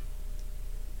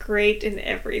great in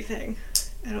everything.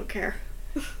 I don't care.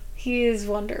 He is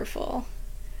wonderful.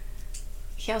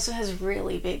 He also has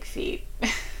really big feet.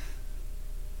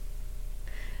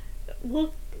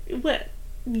 Well, what?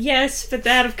 Yes, but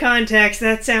out of context,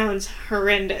 that sounds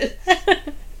horrendous.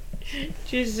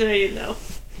 Just so you know.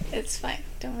 It's fine.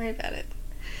 Don't worry about it.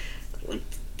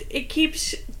 It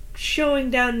keeps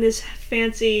showing down this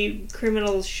fancy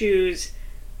criminal's shoes,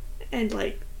 and,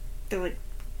 like, they're, like,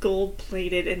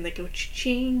 gold-plated, and they go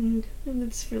cha-ching, and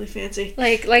it's really fancy.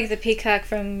 Like the peacock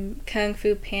from Kung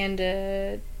Fu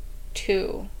Panda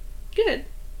 2. Good.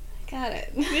 Got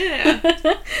it. Yeah.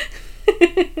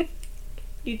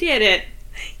 You did it.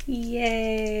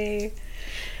 Yay.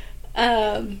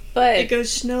 But it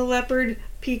goes snow leopard,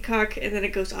 peacock, and then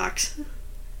it goes ox.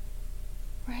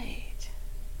 Right.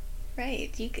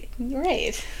 You're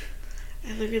right.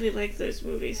 I really like those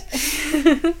movies.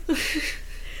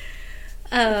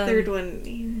 The third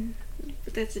one,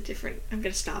 but that's a different. I'm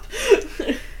gonna stop.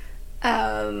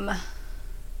 Trying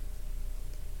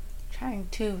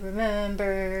to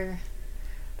remember.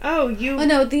 Oh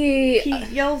no! He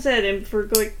yells at him for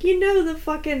going.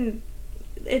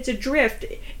 It's a drift.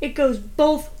 It goes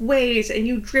both ways, and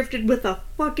you drifted with a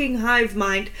fucking hive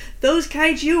mind. Those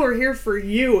kaiju are here for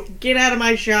you. Get out of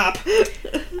my shop.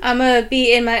 I'm gonna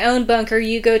be in my own bunker.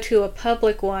 You go to a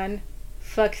public one.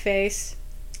 Fuckface.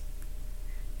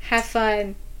 Have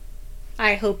fun.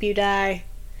 I hope you die.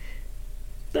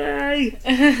 Bye.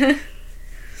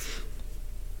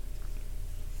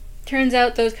 Turns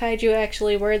out those kaiju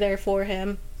actually were there for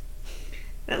him.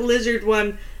 That lizard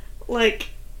one, like,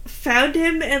 found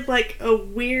him, and like a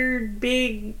weird,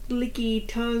 big, licky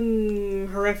tongue,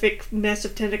 horrific mess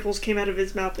of tentacles came out of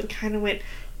his mouth and kind of went,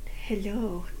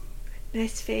 "Hello,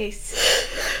 nice face."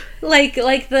 Like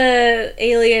the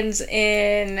aliens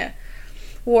in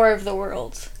War of the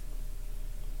Worlds.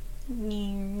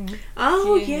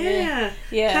 Oh, yeah.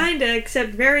 Yeah. Kinda,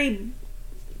 except very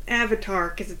Avatar,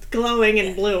 because it's glowing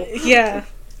and blue. Yeah.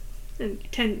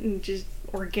 And just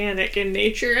organic in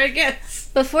nature, I guess.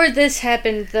 Before this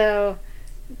happened, though,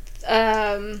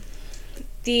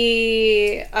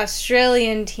 the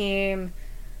Australian team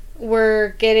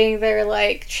were getting their,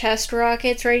 like, chest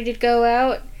rockets ready to go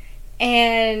out,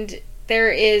 and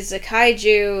there is a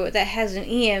kaiju that has an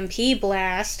EMP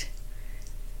blast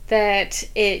that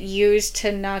it used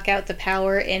to knock out the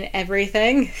power in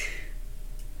everything.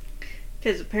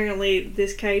 Because apparently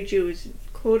this kaiju is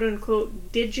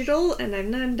quote-unquote digital, and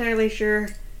I'm not entirely sure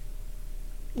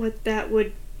what that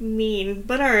would mean,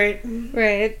 but alright.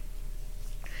 Right.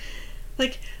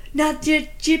 Like, not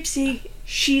Gypsy,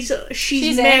 she's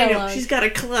manual, analog. she's got a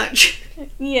clutch.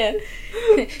 Yeah.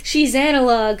 She's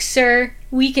analog, sir.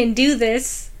 We can do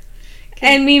this.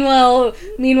 And meanwhile,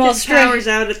 power's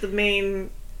out at the main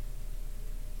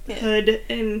hood,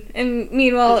 and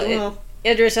meanwhile,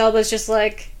 Idris Elba's just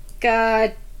like,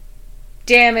 God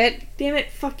damn it. Damn it,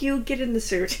 fuck you, get in the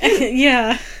suit.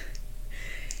 Yeah.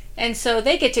 And so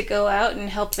they get to go out and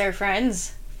help their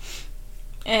friends.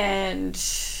 And,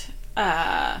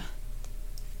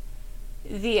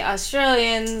 the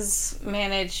Australians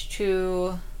manage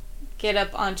to get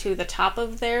up onto the top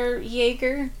of their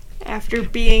Jaeger. After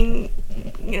being,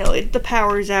 the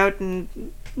power's out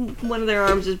and one of their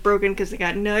arms is broken because they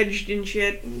got nudged and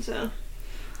shit,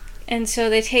 and so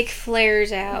they take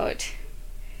flares out,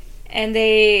 and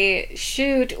they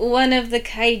shoot one of the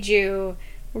kaiju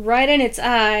right in its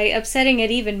eye, upsetting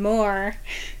it even more.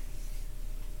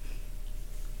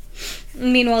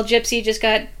 Meanwhile, Gypsy just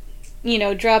got,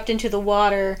 dropped into the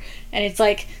water, and it's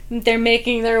like they're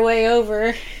making their way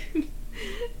over.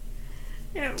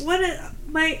 Yeah,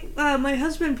 my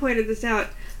husband pointed this out.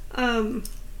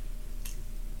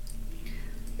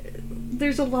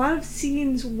 There's a lot of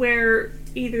scenes where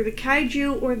either the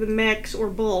kaiju or the mechs or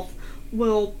both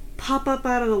will pop up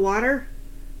out of the water,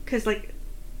 because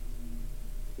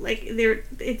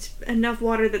it's enough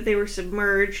water that they were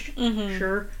submerged. Mm-hmm.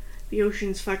 Sure, the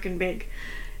ocean's fucking big,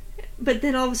 but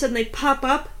then all of a sudden they pop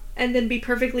up and then be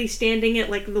perfectly standing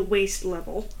at like the waist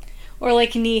level, or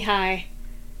like knee high,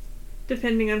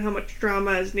 depending on how much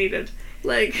drama is needed.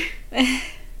 Like,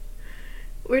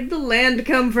 where'd the land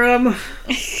come from?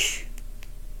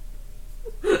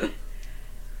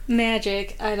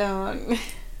 Magic, I don't.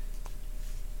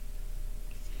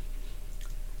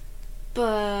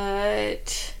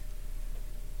 But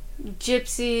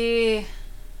Gypsy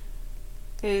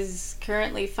is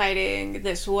currently fighting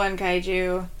this one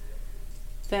kaiju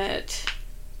that...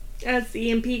 That's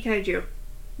the EMP kaiju.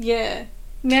 Yeah.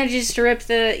 Manages to rip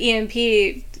the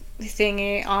EMP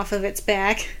thingy off of its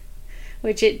back,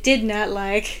 which it did not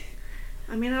like.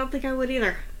 I mean, I don't think I would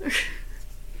either.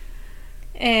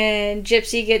 And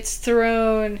Gypsy gets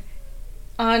thrown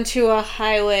onto a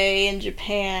highway in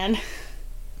Japan.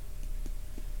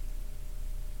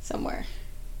 Somewhere.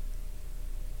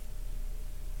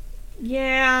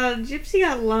 Yeah, Gypsy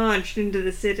got launched into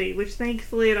the city, which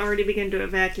thankfully had already begun to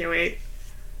evacuate.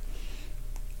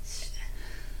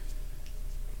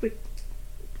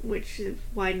 Which is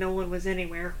why no one was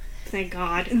anywhere. Thank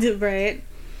God. Right.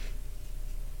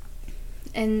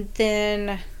 And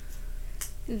then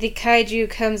the kaiju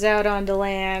comes out onto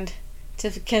land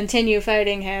to continue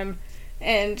fighting him.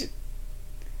 And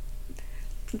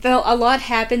though a lot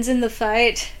happens in the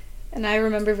fight, and I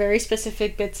remember very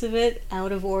specific bits of it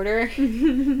out of order.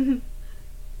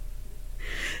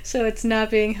 So it's not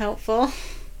being helpful.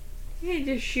 Yeah,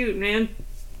 just shoot, man.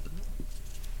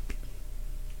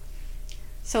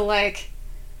 So, like,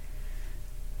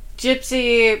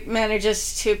 Gypsy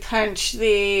manages to punch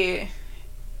the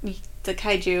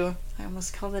kaiju, I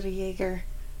almost called it a Jaeger,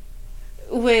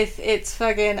 with its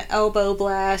fucking elbow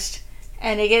blast,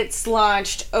 and it gets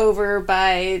launched over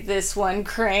by this one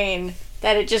crane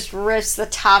that it just rips the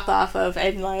top off of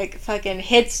and, like, fucking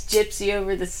hits Gypsy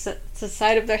over the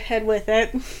side of their head with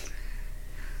it.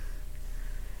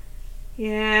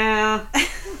 Yeah.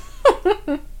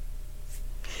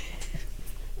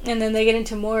 And then they get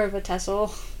into more of a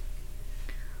tussle.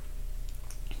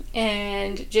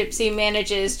 And Gypsy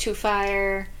manages to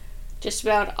fire just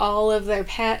about all of their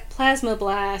plasma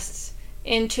blasts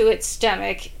into its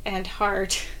stomach and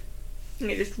heart. And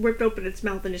it just ripped open its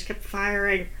mouth and just kept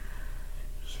firing.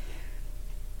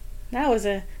 That was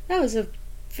a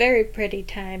very pretty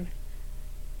time.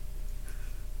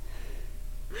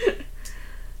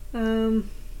 No,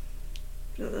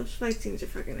 those fight scenes are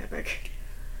fucking epic.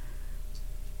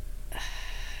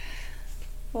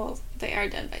 Well, they are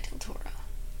done by Del Toro.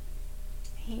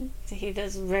 He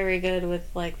does very good with,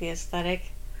 like, the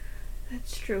aesthetic.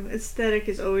 That's true. Aesthetic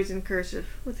is always in cursive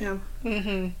with him.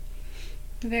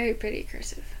 Mm-hmm. Very pretty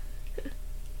cursive.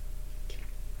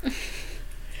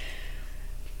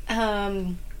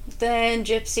 Then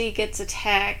Gypsy gets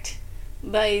attacked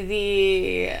by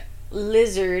the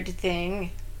lizard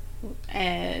thing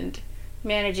and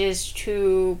manages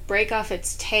to break off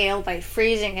its tail by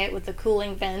freezing it with the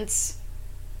cooling vents,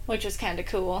 which was kind of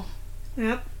cool.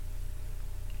 Yep.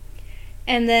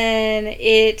 And then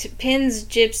it pins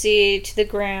Gypsy to the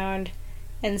ground,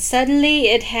 and suddenly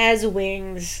it has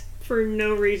wings. For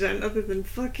no reason other than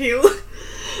fuck you.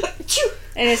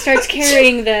 And it starts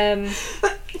carrying them.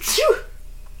 Excuse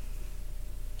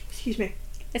me.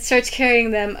 It starts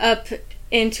carrying them up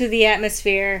into the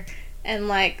atmosphere, and,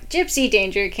 like, Gypsy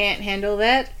Danger can't handle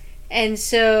that. And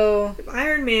so... If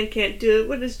Iron Man can't do it,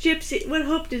 what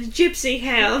hope does Gypsy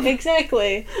have?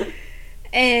 Exactly.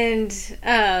 And,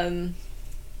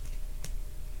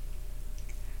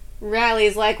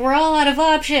 Riley's like, we're all out of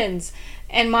options.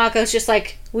 And Mako's just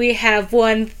like, we have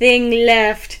one thing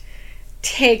left.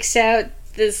 Takes out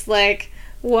this, like,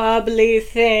 wobbly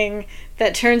thing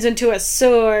that turns into a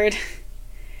sword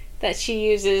that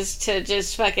she uses to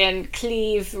just fucking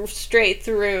cleave straight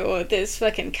through this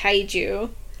fucking kaiju.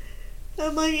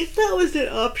 I'm like, if that was an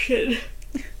option,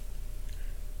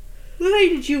 why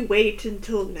did you wait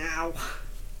until now?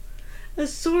 A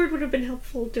sword would have been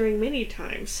helpful during many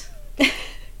times.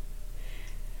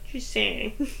 Just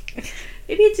saying.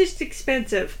 Maybe it's just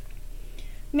expensive.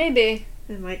 Maybe.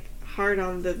 And, like, hard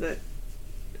onto the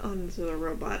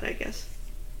robot, I guess.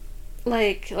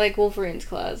 Like Wolverine's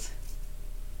claws.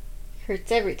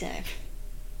 Hurts every time.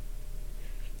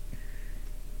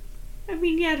 I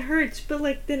mean, yeah, it hurts, but,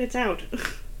 like, then it's out.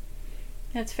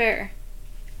 That's fair.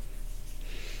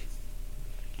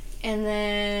 And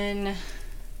then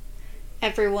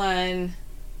everyone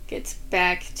gets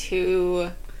back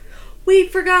to... We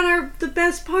forgot the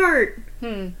best part!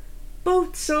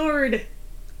 Boat sword!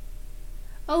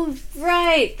 Oh,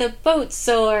 right! The boat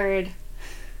sword!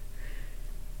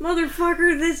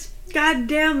 Motherfucker, this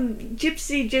goddamn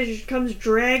gypsy just comes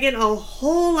dragging a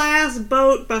whole ass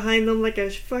boat behind them like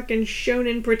a fucking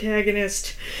shonen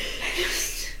protagonist.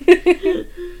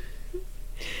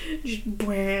 Just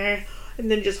blah, and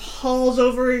then just hauls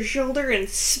over his shoulder and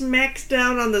smacks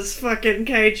down on this fucking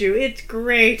kaiju. It's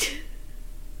great.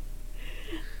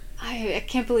 I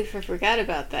can't believe I forgot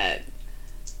about that.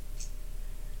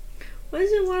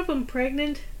 Wasn't one of them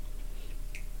pregnant?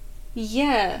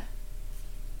 Yeah.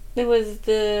 It was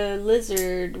the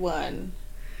lizard one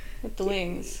with the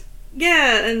wings.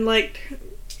 Yeah, and, like,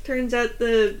 turns out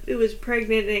it was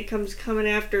pregnant and it comes coming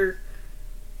after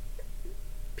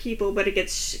people, but it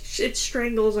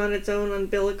strangles on its own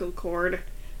umbilical cord.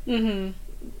 Mm-hmm.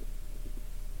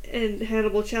 And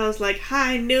Hannibal Chow's like,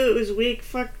 I knew it was weak,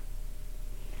 fuck.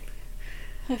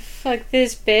 Fuck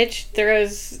this bitch.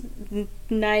 Throws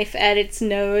knife at its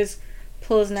nose,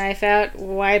 pulls knife out,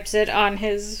 wipes it on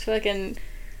his fucking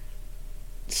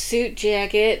suit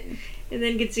jacket. And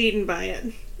then gets eaten by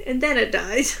it. And then it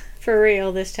dies. For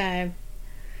real this time.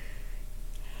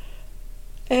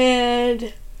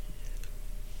 And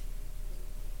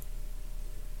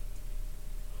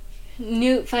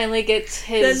Newt finally gets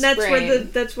his brain.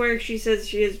 That's where she says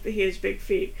he has big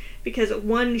feet. Because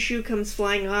one shoe comes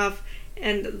flying off,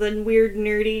 and the weird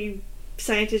nerdy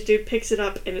scientist dude picks it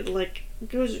up, and it, like,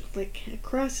 goes, like,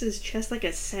 across his chest like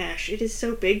a sash. It is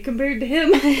so big compared to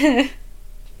him.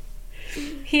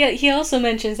 He also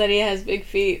mentions that he has big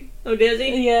feet. Oh, does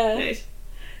he? Yeah. Nice.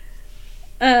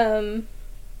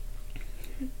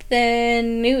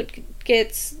 Then Newt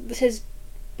gets his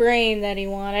brain that he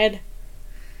wanted.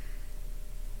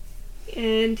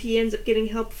 And he ends up getting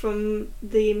help from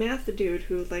the math dude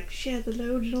who, like, shared the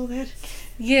load and all that.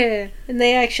 Yeah, and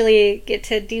they actually get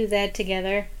to do that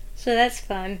together. So that's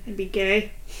fun. And be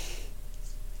gay.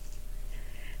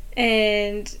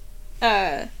 And,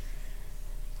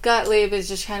 Gottlieb is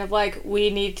just kind of like, we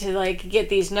need to, like, get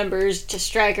these numbers to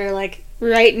Stryker, like,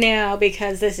 right now,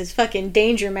 because this is fucking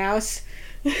Danger Mouse.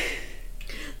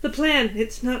 The plan,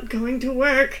 it's not going to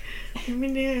work. I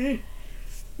mean,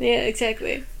 yeah,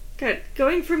 exactly. God,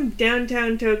 going from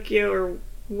downtown Tokyo or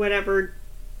whatever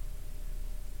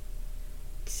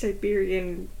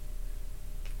Siberian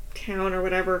town or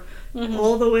whatever,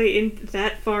 all the way in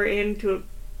that far into a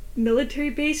military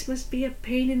base must be a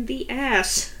pain in the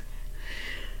ass.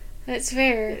 That's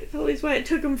fair. That's always why it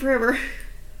took him forever.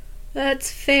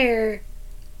 That's fair.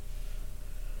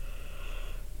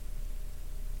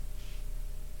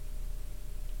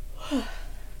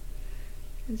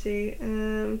 Let's see.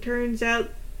 Turns out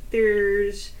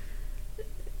there's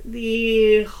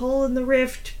the hole in the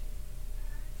rift.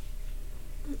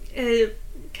 It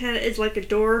kind of is like a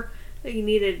door that you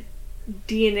need a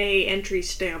DNA entry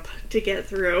stamp to get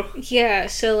through. Yeah,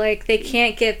 so like they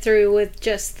can't get through with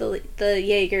just the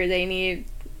Jaeger. They need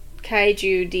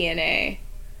kaiju DNA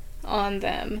on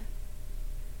them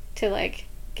to like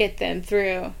get them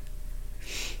through.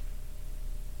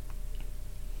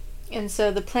 And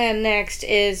so the plan next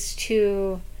is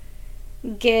to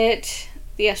get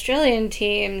the Australian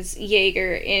team's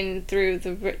Jaeger in through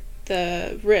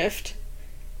the rift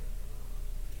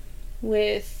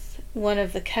with one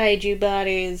of the kaiju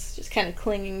bodies just kind of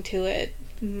clinging to it.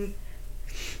 Mm-hmm.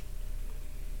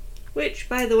 Which,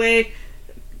 by the way,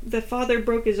 the father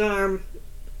broke his arm,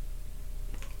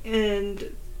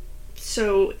 and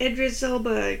so Idris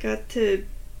Elba got to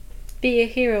be a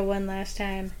hero one last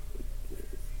time.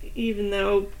 Even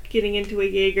though getting into a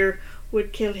Jaeger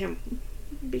would kill him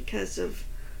because of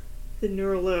the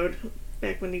neural load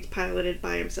back when he's piloted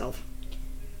by himself.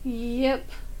 Yep.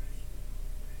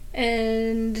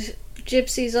 And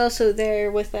Gypsy's also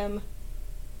there with them,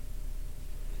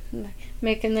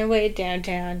 making their way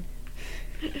downtown.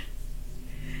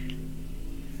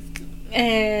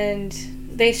 And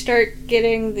they start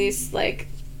getting these, like,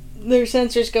 their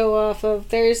sensors go off of,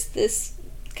 there's this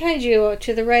kaiju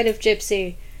to the right of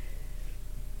Gypsy.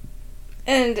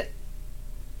 And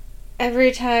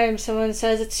every time someone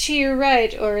says it's to your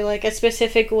right, or like a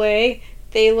specific way,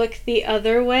 they look the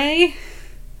other way.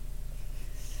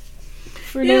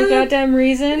 For no goddamn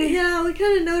reason. Yeah, we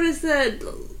kind of noticed that.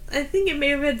 I think it may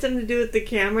have had something to do with the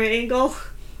camera angle.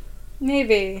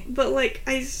 Maybe. But like,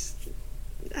 I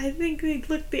think they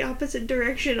look the opposite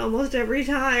direction almost every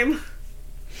time.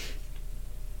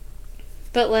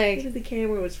 But like... Maybe the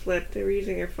camera was flipped. They were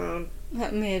using their phone.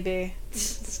 Maybe.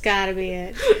 It's gotta be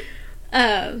it.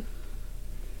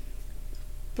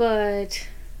 But...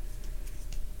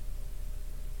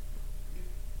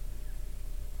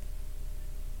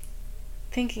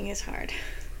 thinking is hard.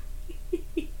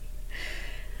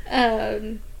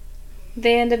 They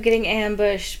end up getting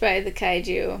ambushed by the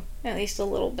kaiju, at least a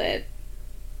little bit.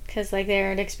 Because, like, they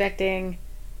aren't expecting,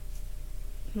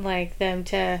 like, them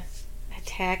to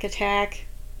attack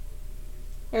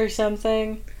or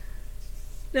something.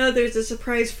 No, there's a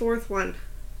surprise fourth one.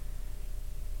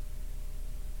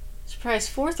 Surprise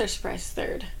fourth or surprise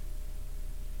third?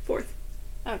 Fourth.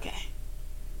 Okay.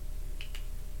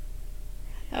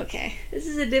 This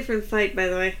is a different fight, by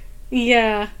the way.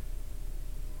 Yeah.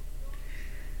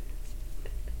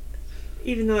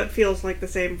 Even though it feels like the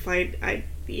same fight,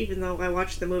 even though I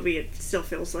watched the movie, it still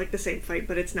feels like the same fight,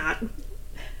 but it's not.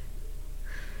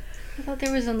 I thought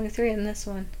there was only 3 in this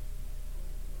one.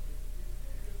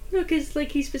 No, because,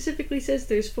 like, he specifically says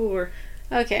there's 4.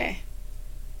 Okay.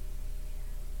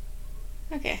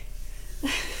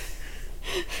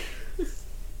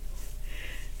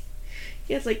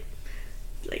 Yeah, it's like,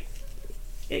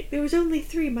 there was only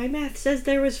 3. My math says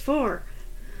there was 4.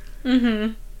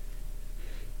 Mm-hmm.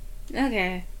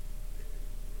 Okay.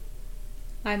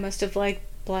 I must have, like,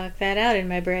 blocked that out in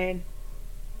my brain.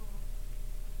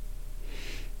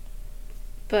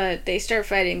 But they start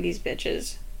fighting these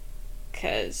bitches.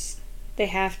 Because they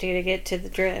have to get to the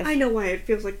drift. I know why it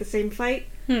feels like the same fight.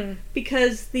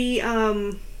 Because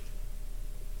because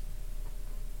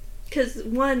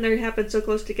one, they happen so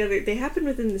close together. They happen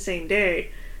within the same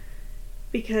day.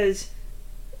 Because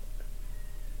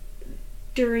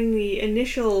during the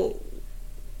initial,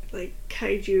 like,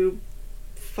 kaiju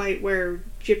fight where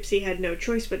Gypsy had no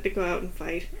choice but to go out and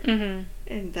fight, mm-hmm.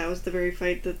 and that was the very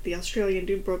fight that the Australian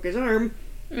dude broke his arm,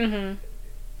 mm-hmm.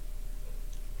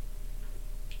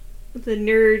 the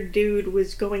nerd dude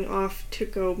was going off to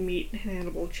go meet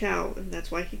Hannibal Chow, and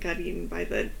that's why he got eaten by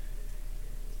the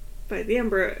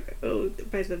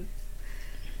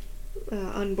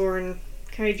unborn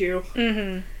kaiju,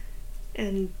 mm-hmm.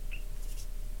 and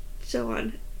so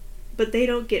on. But they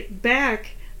don't get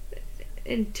back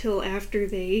until after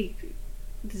they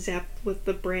zap with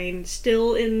the brain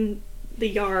still in the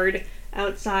yard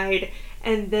outside,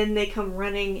 and then they come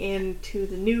running into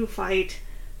the new fight,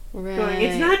 going,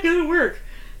 it's not gonna work.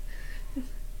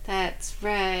 That's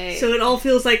right. So it all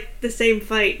feels like the same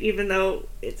fight, even though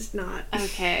it's not.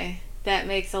 Okay, that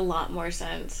makes a lot more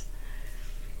sense.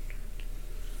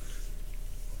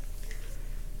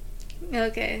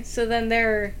 Okay, so then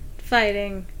they're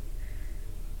fighting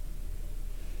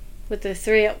with the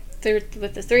three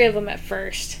of them at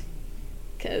first,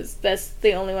 because that's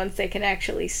the only ones they can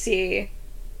actually see.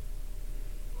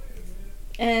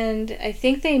 And I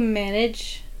think they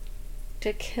manage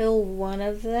to kill one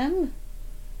of them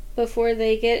before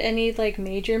they get any, like,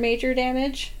 major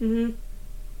damage. Mm-hmm.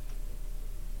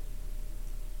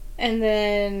 And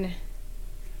then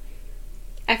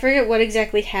I forget what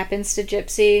exactly happens to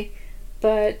Gypsy,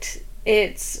 but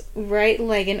its right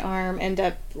leg and arm end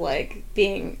up, like,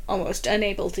 being almost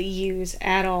unable to use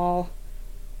at all.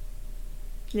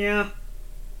 Yeah.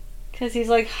 Because he's,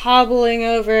 like, hobbling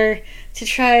over to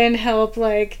try and help,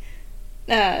 like,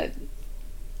 the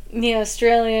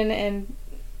Australian and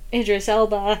Idris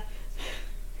Elba.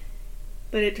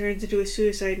 But it turns into a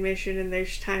suicide mission, and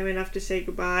there's time enough to say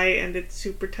goodbye, and it's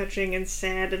super touching and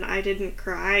sad, and I didn't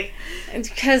cry.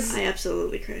 Because I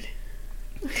absolutely cried.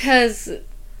 Because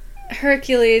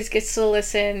Hercules gets to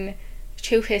listen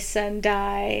to his son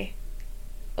die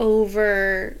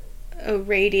over a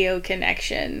radio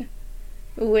connection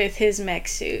with his mech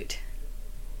suit.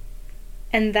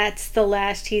 And that's the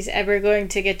last he's ever going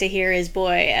to get to hear his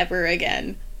boy ever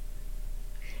again.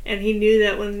 And he knew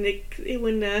that when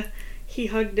he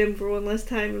hugged him for one last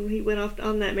time and he went off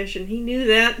on that mission. He knew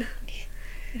that.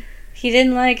 He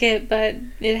didn't like it, but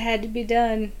it had to be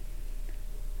done.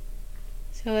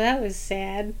 So that was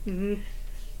sad.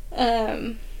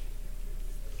 Mm-hmm.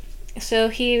 So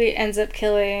he ends up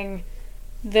killing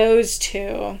those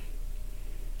two.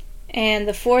 And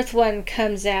the fourth one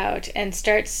comes out and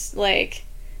starts, like,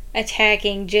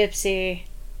 attacking Gypsy.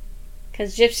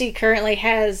 Because Gypsy currently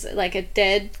has, like, a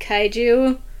dead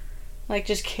kaiju, like,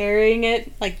 just carrying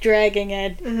it, like, dragging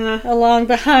it along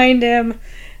behind him.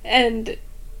 And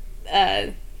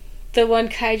the one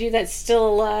kaiju that's still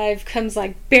alive comes,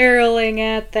 like, barreling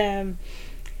at them.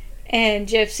 And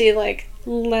Gypsy, like,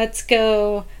 lets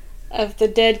go of the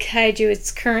dead kaiju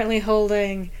it's currently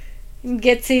holding,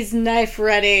 gets his knife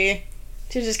ready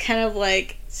to just kind of,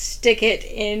 like, stick it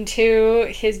into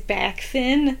his back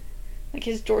fin, like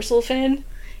his dorsal fin.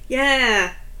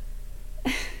 Yeah.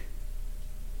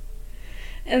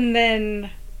 And then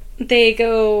they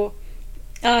go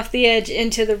off the edge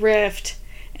into the rift,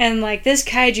 and, like, this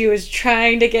kaiju is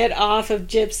trying to get off of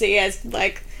Gypsy as,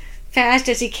 like, fast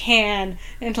as he can,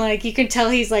 and, like, you can tell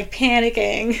he's, like,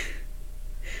 panicking.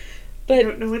 But I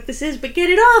don't know what this is, but get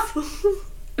it off!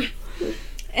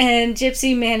 And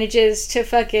Gypsy manages to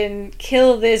fucking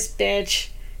kill this bitch,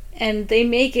 and they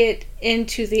make it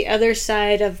into the other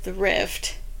side of the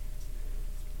rift,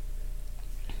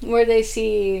 where they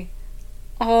see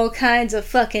all kinds of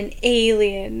fucking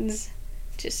aliens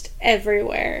just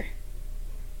everywhere.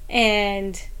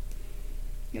 And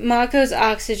Mako's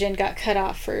oxygen got cut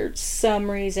off for some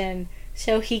reason,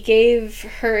 so he gave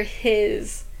her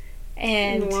his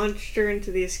and launched her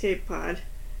into the escape pod.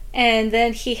 And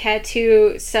then he had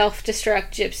to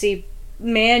self-destruct Gypsy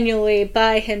manually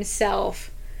by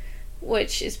himself,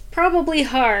 which is probably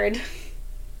hard.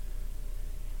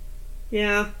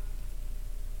 Yeah.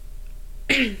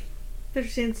 Especially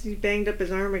since he banged up his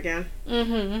arm again.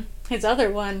 Mm-hmm. His other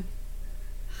one.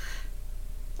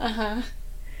 Uh-huh.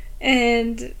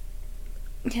 And,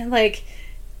 like,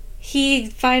 he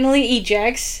finally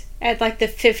ejects at, like, the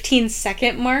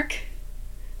 15-second mark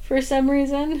for some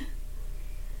reason.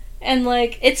 And,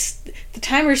 like, the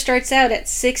timer starts out at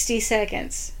 60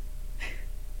 seconds.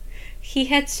 He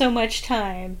had so much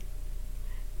time.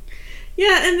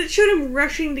 Yeah, and it showed him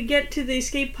rushing to get to the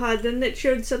escape pod, then it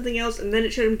showed something else, and then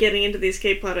it showed him getting into the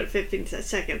escape pod at 15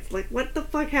 seconds. Like, what the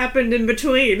fuck happened in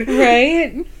between?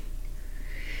 Right?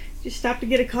 Just stop to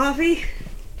get a coffee?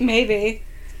 Maybe.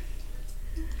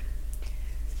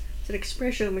 It's an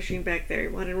espresso machine back there.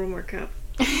 You wanted one more cup.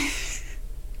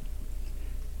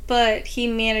 But he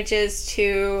manages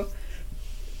to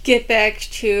get back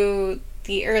to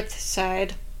the Earth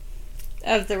side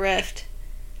of the rift.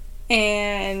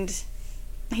 And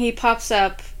he pops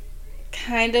up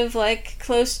kind of, like,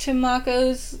 close to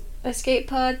Mako's escape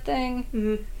pod thing.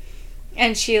 Mm-hmm.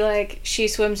 And she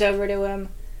swims over to him.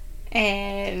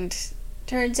 And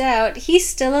turns out he's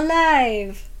still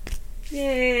alive.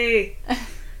 Yay!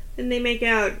 And they make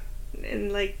out.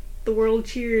 And, like, the world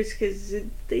cheers because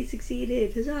they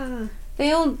succeeded. Huzzah!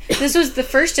 This was the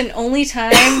first and only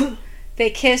time they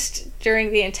kissed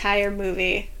during the entire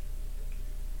movie.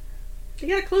 They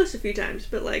got close a few times,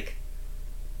 but, like...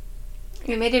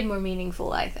 It made it more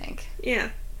meaningful, I think.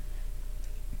 Yeah.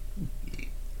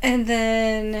 And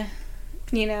then,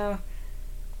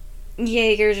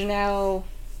 Jaeger's now,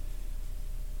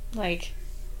 like...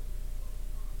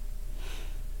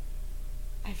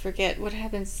 I forget what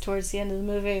happens towards the end of the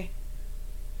movie.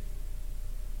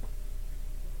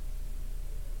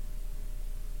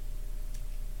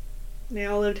 They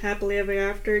all lived happily ever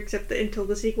after, except until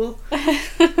the sequel.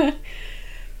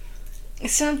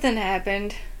 Something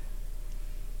happened.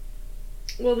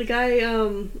 Well, the guy,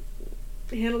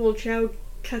 Hannibal Chow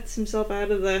cuts himself out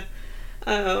of the,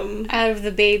 Out of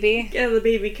the baby. out of the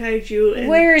baby kaiju. And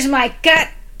Where's my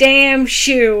goddamn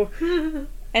shoe?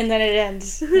 And then it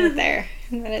ends right there.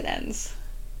 And then it ends.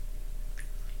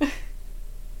 I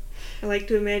like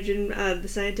to imagine the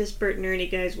scientist Bert and Ernie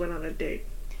guys went on a date.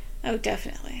 Oh,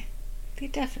 definitely. They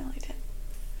definitely did.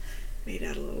 Made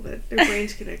out a little bit. Their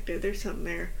brains connected. There's something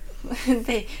there.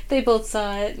 They both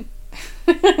saw it.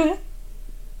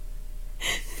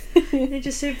 They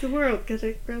just saved the world because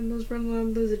I run those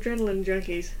adrenaline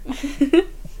junkies.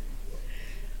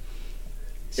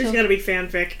 There's gotta be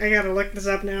fanfic. I gotta look this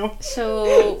up now.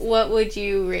 So, what would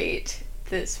you rate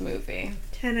this movie?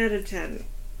 10 out of 10.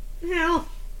 Hell.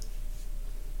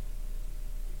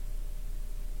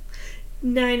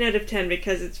 9 out of 10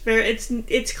 because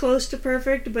it's close to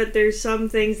perfect, but there's some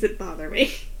things that bother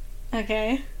me.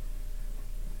 Okay.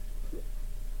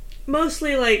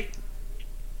 Mostly like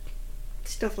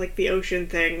stuff like the ocean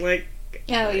thing. Like,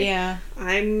 Yeah.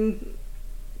 I'm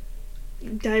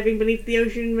diving beneath the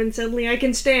ocean when suddenly I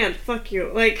can stand. Fuck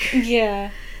you. Like,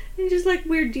 Yeah. and just like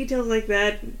weird details like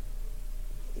that.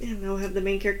 I don't know, have the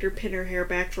main character pin her hair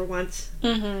back for once.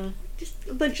 Mm-hmm. Just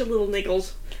a bunch of little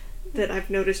niggles that I've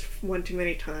noticed one too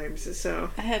many times.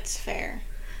 So, That's fair.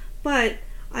 but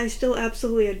I still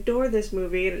absolutely adore this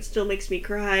movie, and it still makes me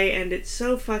cry, and it's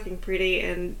so fucking pretty,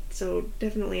 and so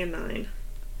definitely a 9.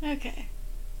 Okay.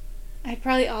 I'd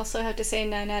probably also have to say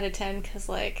 9 out of 10 because,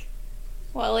 like,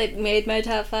 while it made my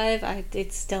top 5,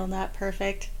 it's still not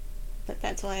perfect. But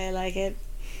that's why I like it.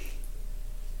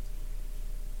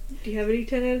 Do you have any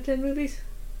 10 out of 10 movies?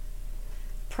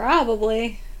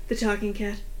 Probably. The Talking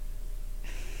Cat.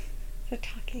 The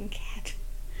Talking Cat.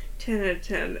 10 out of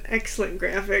 10. Excellent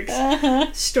graphics.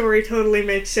 Uh-huh. Story totally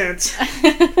makes sense.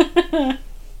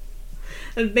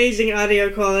 Amazing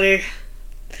audio quality.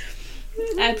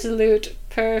 Absolute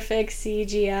perfect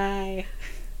CGI.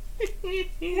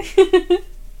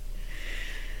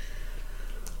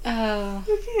 Oh.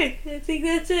 Okay, I think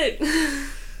that's it.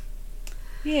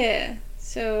 Yeah.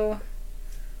 So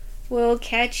we'll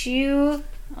catch you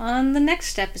on the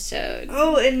next episode.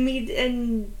 Oh,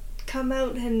 and come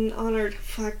out and on our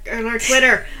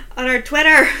Twitter. On our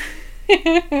Twitter.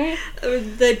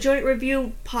 The Joint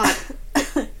Review Pod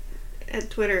at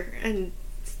Twitter, and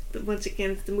once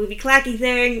again it's the movie Clacky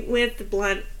thing with the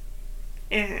blunt.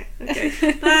 Okay.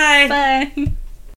 Bye. Bye.